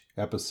Siege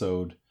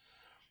episode,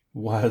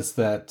 was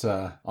that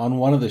on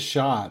one of the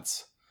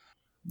shots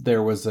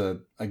there was a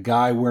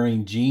guy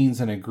wearing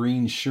jeans and a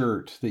green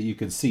shirt that you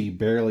could see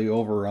barely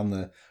over on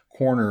the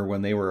corner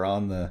when they were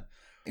on the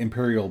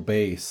Imperial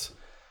base.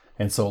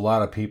 And so a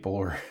lot of people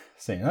were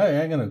saying,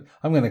 "Hey,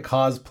 I'm gonna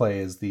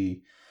cosplay as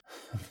the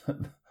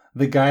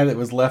the guy that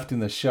was left in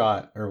the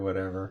shot," or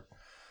whatever.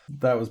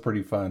 That was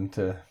pretty fun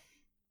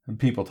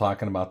people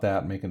talking about that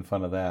and making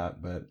fun of that.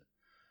 But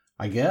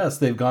I guess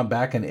they've gone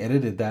back and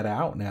edited that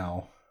out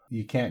now.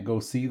 You can't go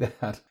see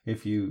that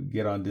if you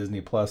get on Disney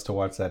Plus to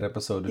watch that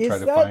episode to try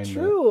to find. Is that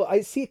true?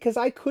 I see, because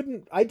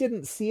I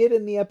didn't see it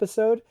in the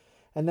episode,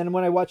 and then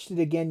when I watched it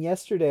again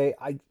yesterday,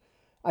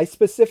 I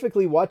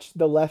specifically watched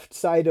the left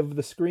side of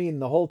the screen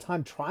the whole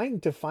time trying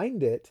to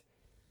find it.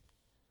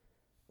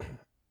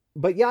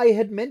 But yeah, I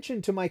had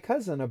mentioned to my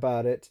cousin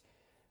about it,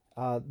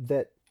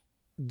 that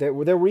there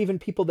were even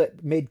people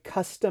that made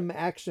custom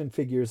action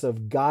figures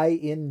of Guy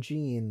in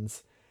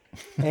jeans.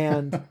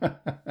 And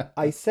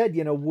I said,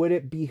 would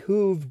it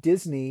behoove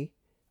Disney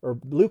or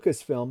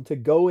Lucasfilm to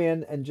go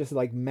in and just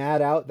like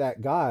mad out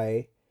that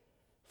guy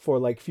for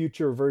like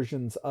future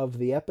versions of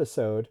the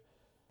episode?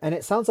 And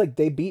it sounds like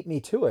they beat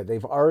me to it.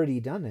 They've already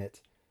done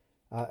it.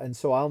 And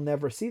so I'll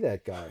never see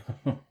that guy.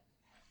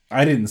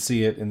 I didn't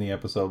see it in the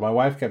episode. My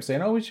wife kept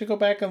saying, "Oh, we should go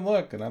back and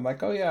look." And I'm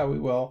like, "Oh yeah, we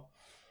will."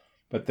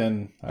 But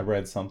then I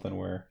read something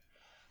where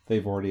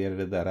they've already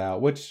edited that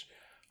out, which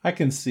I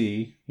can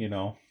see,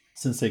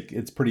 since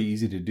it's pretty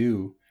easy to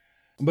do.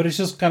 But it's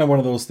just kind of one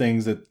of those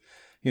things that,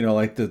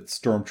 like the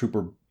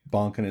Stormtrooper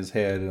bonking his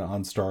head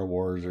on Star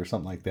Wars or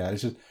something like that.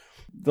 It's just,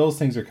 those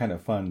things are kind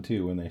of fun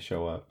too when they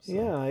show up. So.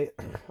 Yeah,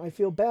 I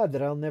feel bad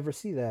that I'll never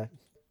see that.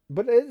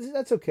 But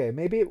that's okay.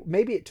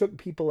 Maybe it took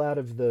people out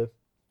of the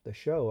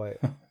show.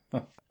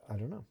 I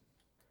don't know.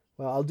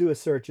 Well, I'll do a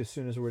search as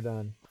soon as we're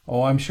done.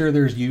 Oh, I'm sure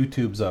there's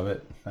YouTubes of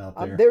it out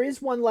there. There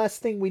is one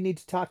last thing we need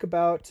to talk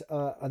about,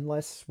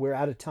 unless we're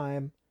out of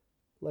time.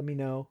 Let me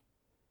know.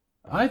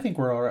 I think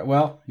we're all right.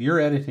 Well, you're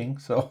editing,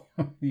 so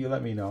you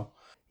let me know.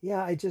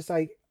 Yeah,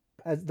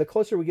 as the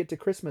closer we get to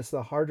Christmas,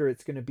 the harder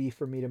it's going to be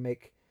for me to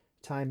make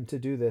time to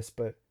do this.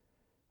 But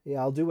yeah,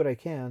 I'll do what I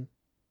can.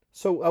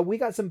 So we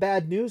got some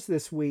bad news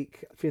this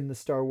week in the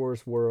Star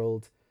Wars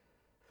world.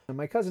 And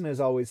my cousin is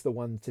always the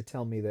one to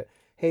tell me that,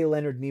 hey,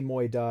 Leonard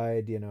Nimoy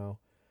died,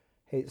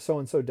 hey,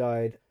 so-and-so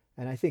died.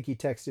 And I think he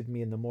texted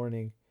me in the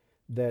morning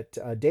that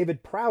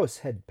David Prowse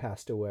had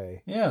passed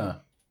away. Yeah.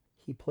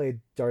 He played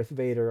Darth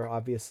Vader,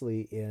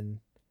 obviously, in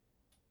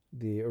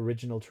the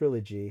original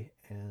trilogy.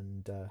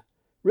 And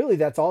really,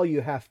 that's all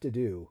you have to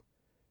do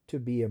to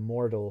be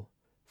immortal.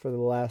 For the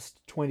last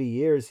 20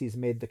 years, he's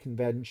made the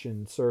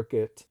convention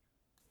circuit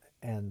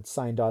and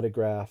signed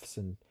autographs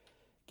and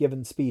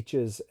given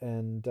speeches.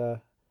 And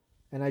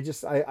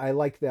I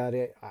like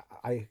that.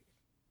 I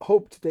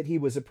hoped that he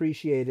was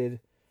appreciated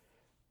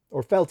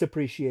or felt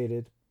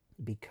appreciated,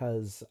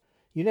 because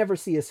you never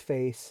see his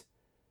face.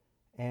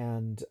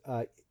 And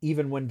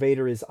even when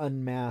Vader is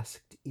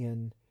unmasked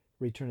in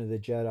Return of the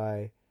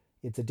Jedi,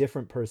 it's a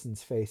different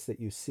person's face that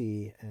you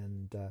see.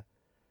 And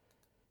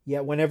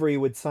yet, whenever he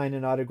would sign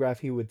an autograph,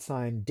 he would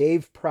sign,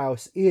 "Dave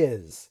Prowse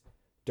is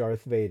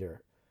Darth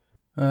Vader."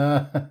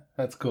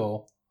 That's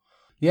cool.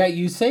 Yeah,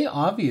 you say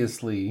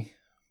obviously,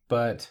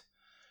 but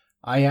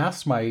I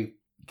asked my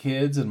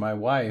kids and my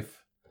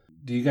wife,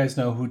 do you guys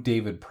know who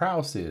David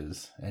Prowse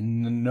is?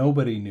 And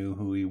nobody knew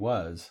who he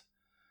was.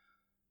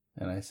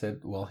 And I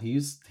said, well,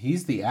 he's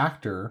the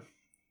actor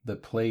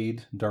that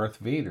played Darth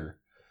Vader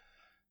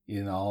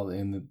in all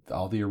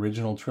the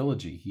original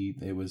trilogy.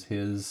 It was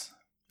his,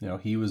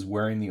 he was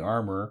wearing the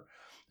armor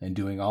and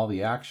doing all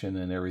the action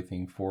and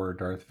everything for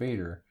Darth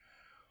Vader.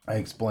 I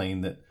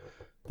explained that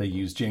they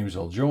used James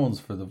Earl Jones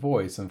for the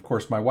voice, and of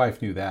course my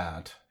wife knew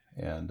that,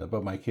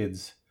 but my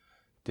kids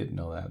didn't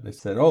know that. They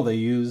said, "Oh, they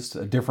used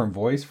a different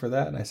voice for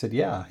that," and I said,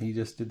 "Yeah, he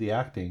just did the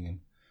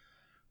acting."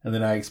 And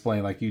then I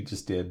explained, like you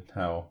just did,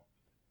 how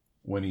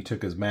when he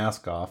took his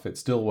mask off, it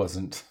still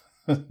wasn't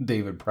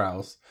David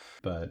Prowse,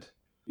 but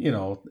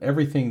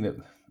everything that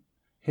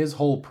his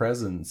whole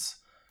presence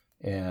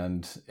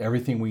and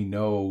everything we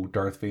know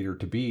Darth Vader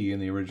to be in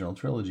the original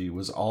trilogy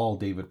was all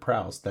David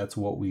Prowse. That's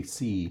what we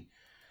see.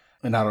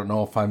 And I don't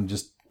know if I'm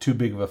just too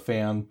big of a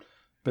fan,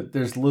 but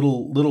there's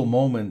little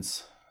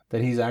moments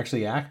that he's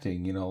actually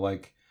acting,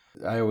 like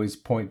I always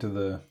point to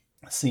the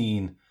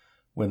scene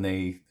when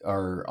they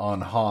are on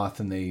Hoth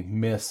and they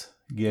miss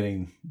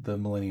getting the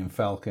Millennium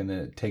Falcon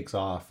and it takes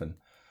off, and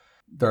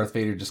Darth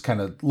Vader just kind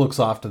of looks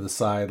off to the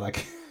side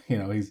like,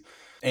 he's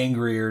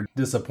angry or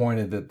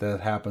disappointed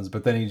that happens,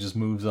 but then he just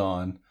moves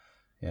on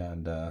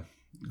and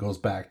goes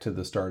back to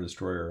the Star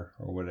Destroyer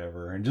or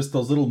whatever. And just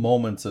those little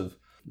moments of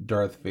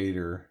Darth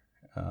Vader,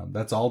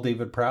 that's all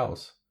David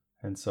Prowse.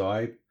 And so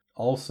I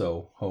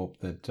also hope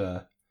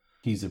that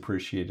he's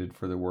appreciated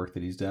for the work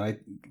that he's done.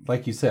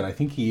 Like you said, I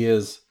think he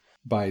is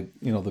by,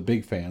 the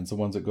big fans, the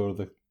ones that go to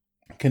the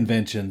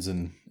conventions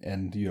and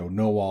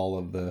know all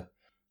of the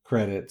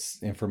credits,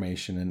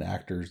 information, and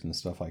actors and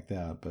stuff like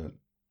that. But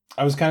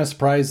I was kind of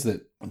surprised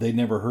that they'd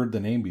never heard the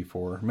name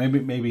before.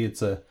 Maybe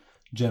it's a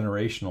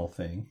generational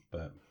thing,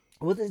 but...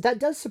 Well, that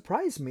does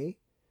surprise me.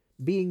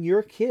 Being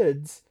your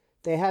kids,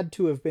 they had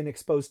to have been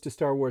exposed to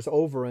Star Wars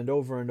over and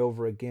over and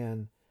over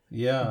again.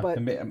 Yeah. But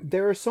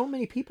there are so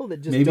many people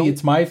that just maybe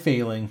it's my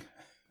failing.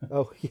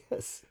 Oh,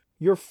 yes.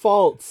 Your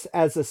faults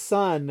as a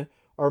son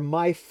are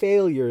my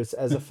failures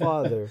as a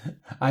father.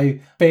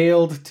 I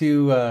failed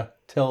to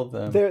tell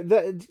them.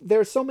 There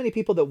are so many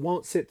people that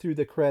won't sit through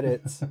the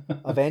credits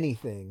of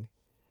anything.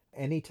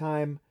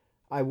 Anytime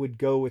I would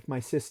go with my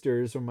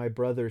sisters or my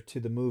brother to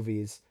the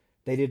movies,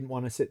 they didn't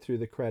want to sit through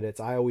the credits.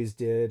 I always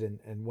did.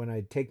 And when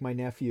I'd take my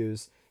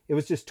nephews, it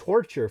was just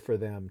torture for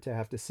them to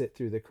have to sit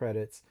through the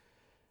credits.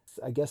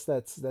 I guess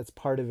that's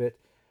part of it.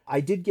 I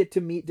did get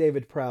to meet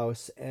David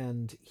Prowse,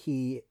 and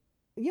he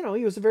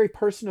was a very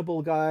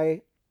personable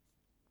guy.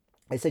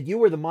 I said, "You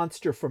were the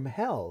monster from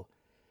hell"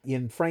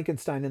 in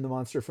Frankenstein and the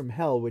Monster from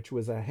Hell, which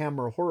was a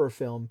Hammer horror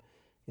film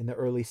in the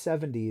early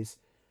 70s,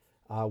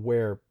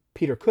 where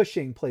Peter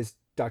Cushing plays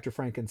Dr.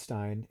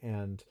 Frankenstein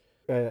and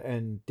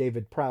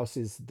David Prowse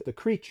is the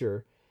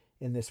creature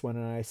in this one.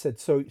 And I said,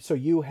 so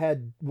you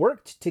had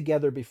worked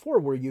together before.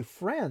 Were you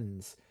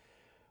friends?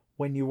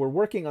 When you were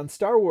working on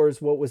Star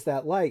Wars, what was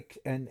that like?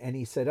 And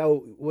he said,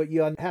 "Oh, what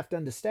you have to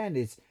understand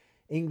is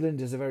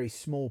England is a very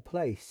small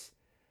place,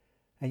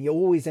 and you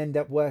always end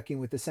up working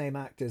with the same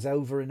actors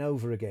over and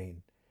over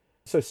again."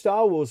 So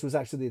Star Wars was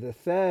actually the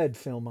third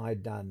film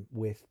I'd done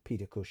with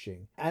Peter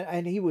Cushing,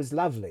 and he was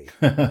lovely.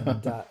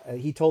 And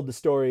he told the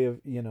story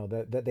of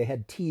that they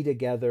had tea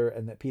together,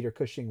 and that Peter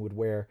Cushing would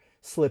wear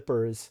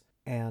slippers,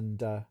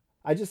 and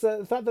I just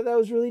thought that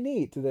was really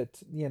neat.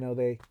 That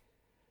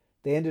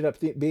they ended up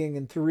being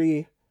in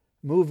 3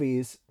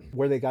 movies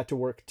where they got to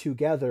work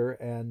together,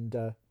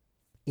 and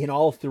in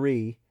all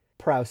 3,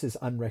 Prowse is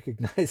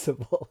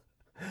unrecognizable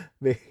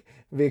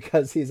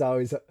because he's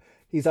always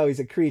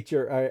a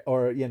creature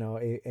or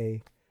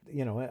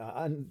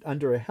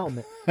under a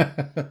helmet.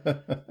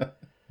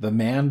 The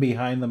man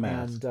behind the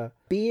mask. And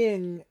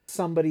being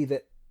somebody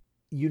that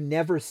you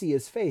never see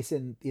his face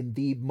in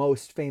the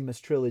most famous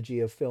trilogy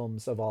of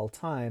films of all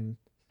time,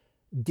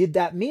 did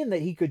that mean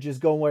that he could just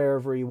go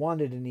wherever he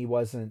wanted and he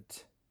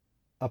wasn't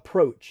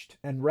approached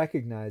and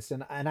recognized?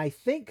 And I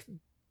think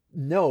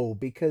no,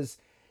 because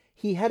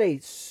he had a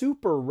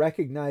super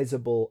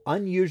recognizable,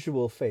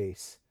 unusual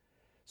face.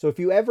 So if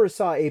you ever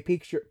saw a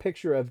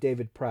picture of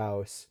David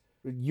Prowse,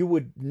 you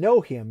would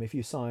know him if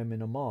you saw him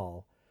in a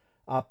mall.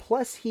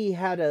 Plus, he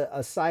had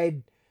a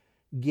side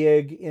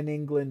gig in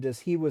England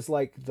as he was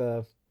like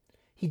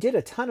he did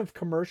a ton of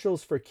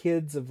commercials for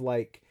kids of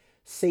like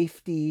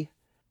safety.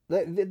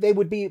 They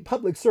would be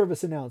public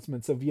service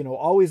announcements of,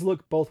 always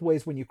look both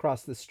ways when you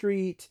cross the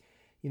street,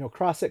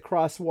 cross at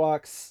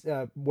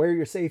crosswalks, wear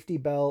your safety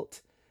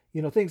belt,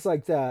 things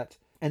like that.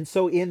 And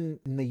so in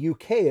the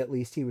UK, at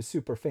least, he was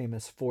super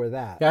famous for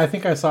that. Yeah, I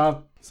think I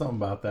saw something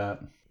about that.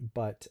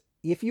 But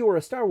if you were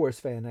a Star Wars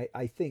fan,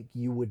 I think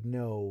you would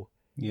know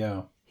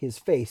his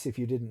face if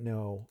you didn't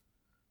know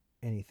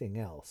anything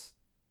else.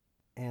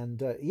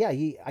 And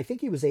I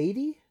think he was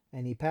 80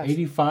 and he passed.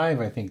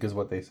 85, I think, is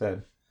what they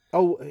said.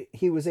 Oh,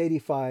 he was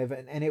 85,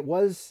 and it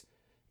was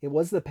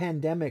the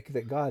pandemic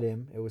that got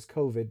him. It was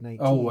COVID-19.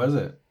 Oh, was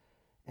it?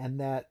 And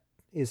that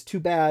is too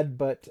bad,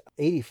 but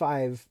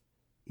 85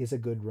 is a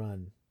good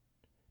run,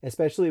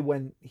 especially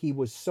when he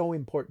was so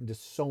important to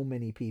so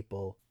many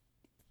people.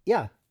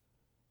 Yeah,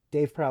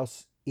 Dave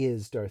Prowse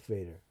is Darth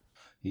Vader.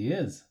 He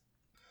is.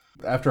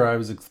 After I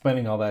was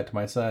explaining all that to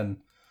my son,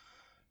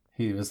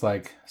 he was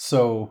like,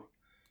 so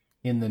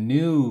in the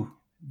new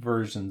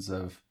versions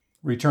of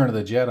Return of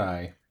the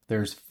Jedi,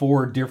 there's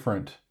 4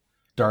 different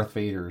Darth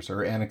Vaders or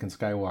Anakin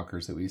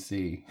Skywalkers that we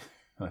see.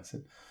 I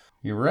said,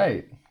 you're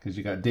right, because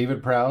you got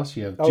David Prowse,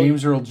 you have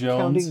James Earl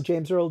Jones. Counting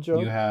James Earl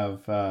Jones. You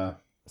have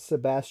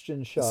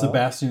Sebastian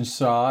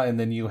Shaw, and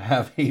then you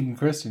have Hayden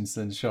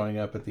Christensen showing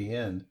up at the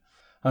end,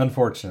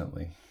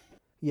 unfortunately.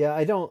 Yeah,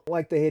 I don't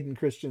like the Hayden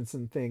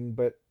Christensen thing,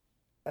 but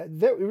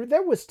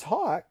there was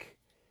talk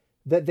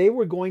that they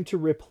were going to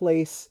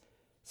replace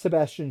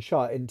Sebastian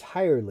Shaw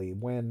entirely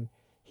when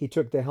he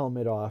took the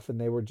helmet off,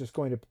 and they were just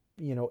going to,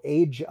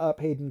 age up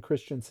Hayden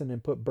Christensen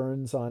and put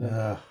Burns on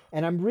him.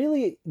 And I'm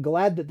really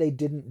glad that they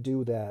didn't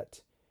do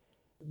that.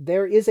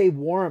 There is a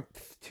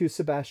warmth to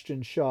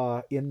Sebastian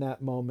Shaw in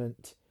that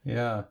moment.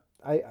 Yeah.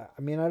 I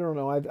mean, I don't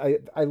know.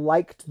 I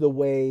liked the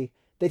way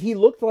that he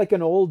looked like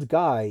an old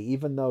guy,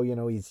 even though,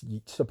 he's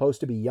supposed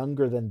to be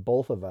younger than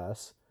both of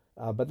us.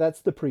 But that's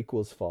the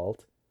prequel's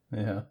fault.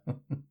 Yeah.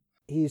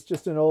 He's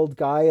just an old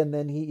guy, and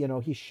then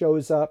he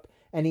shows up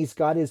and he's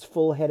got his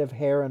full head of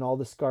hair and all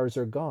the scars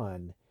are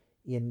gone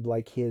in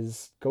like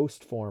his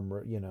ghost form,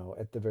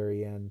 at the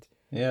very end.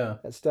 Yeah.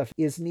 That stuff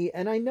is neat.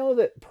 And I know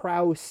that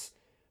Prowse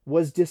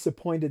was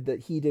disappointed that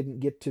he didn't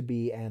get to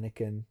be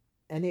Anakin.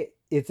 And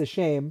it's a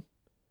shame,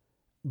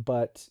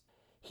 but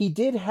he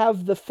did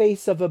have the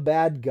face of a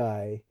bad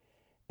guy,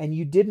 and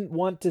you didn't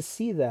want to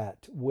see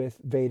that with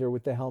Vader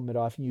with the helmet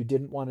off, and you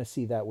didn't want to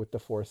see that with the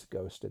Force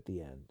Ghost at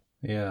the end.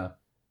 Yeah.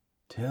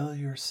 Tell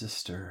your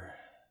sister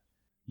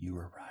you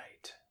were right.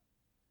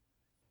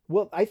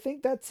 Well, I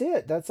think that's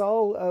it. That's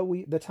all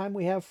the time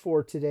we have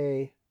for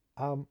today.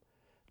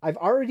 I've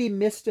already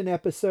missed an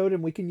episode,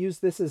 and we can use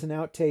this as an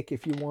outtake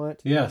if you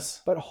want.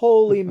 Yes. But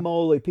holy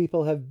moly,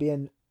 people have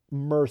been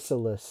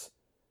merciless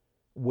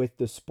with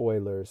the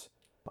spoilers.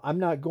 I'm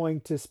not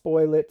going to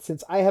spoil it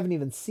since I haven't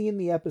even seen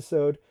the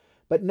episode.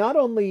 But not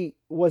only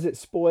was it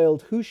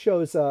spoiled who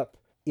shows up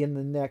in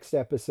the next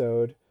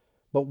episode,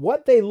 but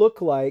what they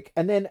look like,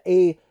 and then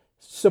a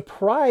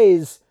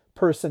surprise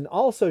person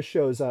also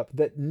shows up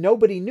that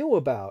nobody knew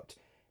about.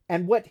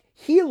 And what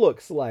he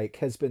looks like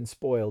has been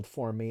spoiled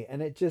for me.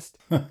 And it just,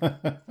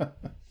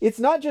 it's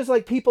not just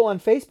like people on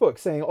Facebook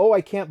saying, oh,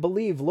 I can't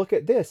believe, look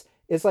at this.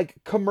 It's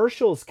like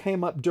commercials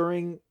came up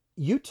during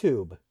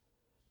YouTube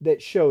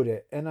that showed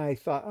it. And I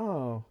thought,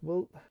 oh,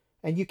 well,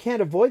 and you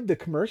can't avoid the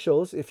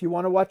commercials. If you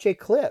want to watch a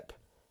clip,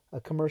 a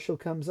commercial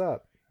comes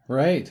up.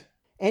 Right.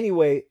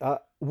 Anyway,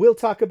 we'll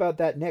talk about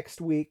that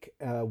next week,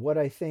 what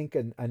I think,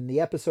 and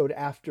the episode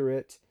after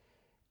it.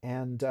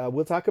 And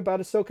we'll talk about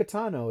Ahsoka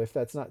Tano, if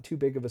that's not too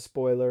big of a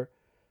spoiler,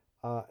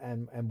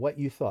 and what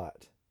you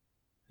thought.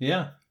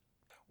 Yeah,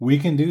 we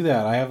can do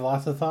that. I have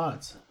lots of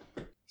thoughts.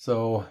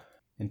 So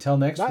until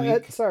next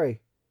week.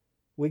 Sorry.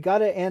 We got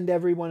to end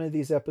every one of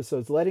these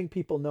episodes letting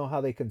people know how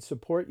they can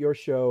support your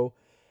show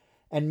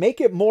and make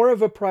it more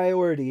of a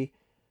priority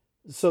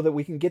so that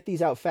we can get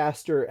these out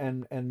faster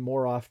and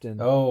more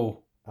often.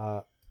 Oh.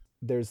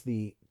 There's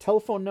the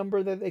telephone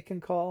number that they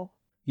can call.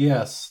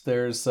 Yes,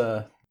 there's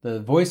the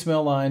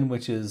voicemail line,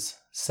 which is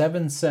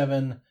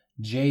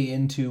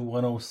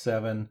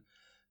 77JInto107.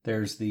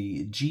 There's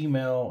the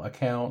Gmail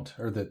account,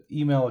 or the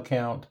email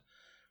account,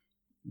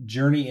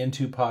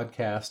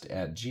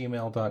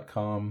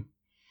 journeyintopodcast@gmail.com.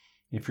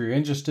 If you're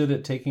interested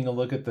at taking a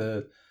look at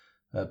the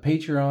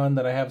Patreon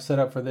that I have set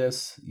up for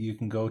this, you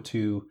can go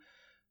to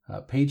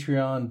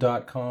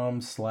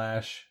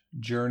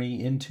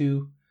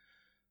patreon.com/journeyinto.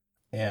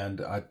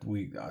 And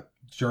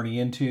Journey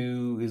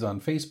Into is on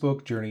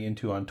Facebook, Journey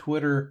Into on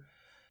Twitter.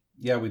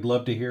 Yeah, we'd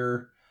love to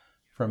hear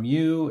from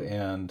you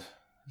and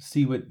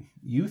see what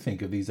you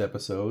think of these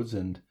episodes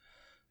and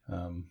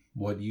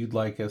what you'd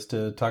like us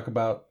to talk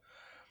about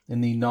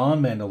in the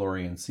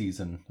non-Mandalorian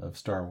season of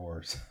Star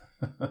Wars,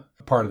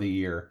 part of the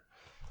year.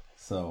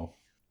 So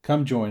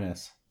come join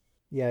us.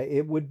 Yeah,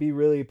 it would be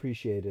really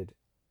appreciated.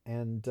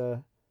 And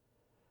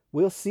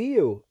we'll see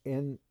you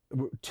in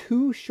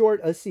too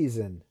short a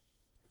season.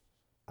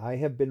 I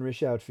have been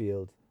Rish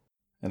Outfield.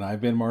 And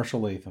I've been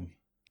Marshall Latham.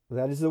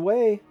 That is the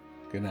way.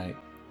 Good night.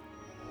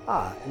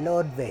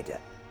 Lord Vader.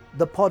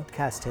 The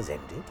podcast has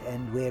ended,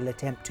 and we'll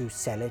attempt to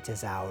sell it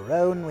as our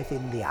own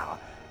within the hour.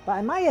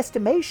 By my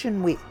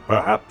estimation, we...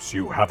 Perhaps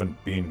you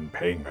haven't been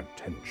paying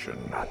attention,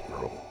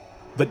 Admiral.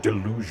 The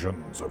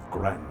Delusions of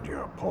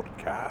Grandeur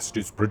podcast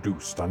is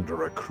produced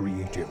under a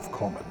Creative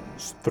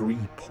Commons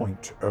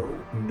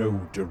 3.0 no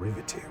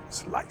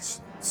derivatives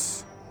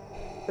license.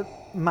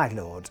 My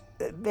lord,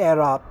 there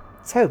are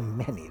so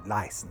many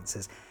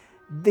licenses.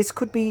 This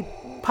could be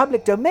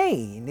public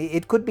domain.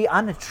 It could be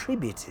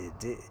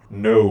unattributed.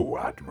 No,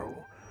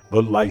 Admiral.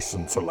 The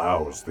license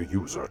allows the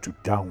user to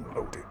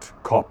download it,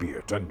 copy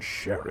it, and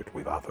share it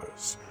with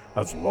others,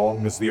 as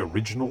long as the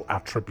original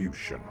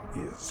attribution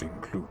is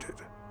included.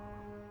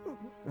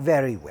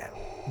 Very well,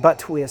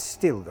 but we're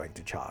still going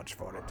to charge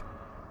for it.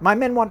 My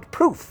men want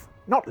proof,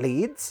 not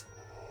leads.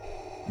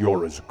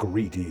 You're as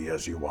greedy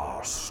as you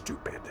are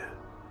stupid.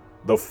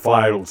 The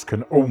files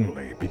can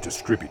only be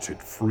distributed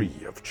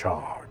free of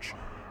charge,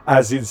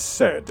 as is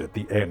said at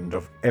the end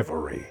of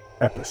every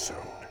episode.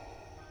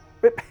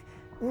 But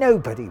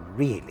nobody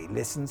really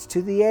listens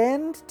to the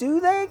end, do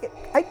they?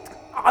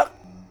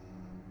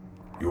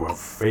 You have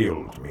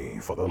failed me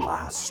for the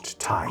last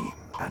time,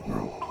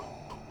 Admiral.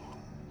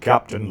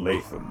 Captain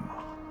Latham,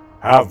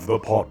 have the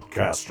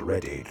podcast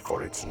readied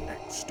for its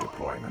next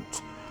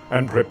deployment,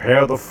 and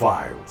prepare the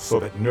files so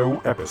that no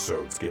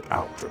episodes get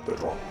out of the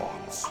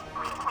Dropbox.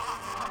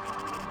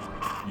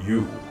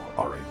 You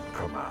are in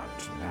command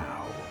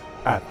now,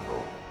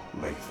 Admiral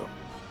Latham.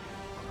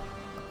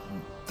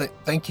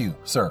 Thank you,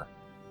 sir.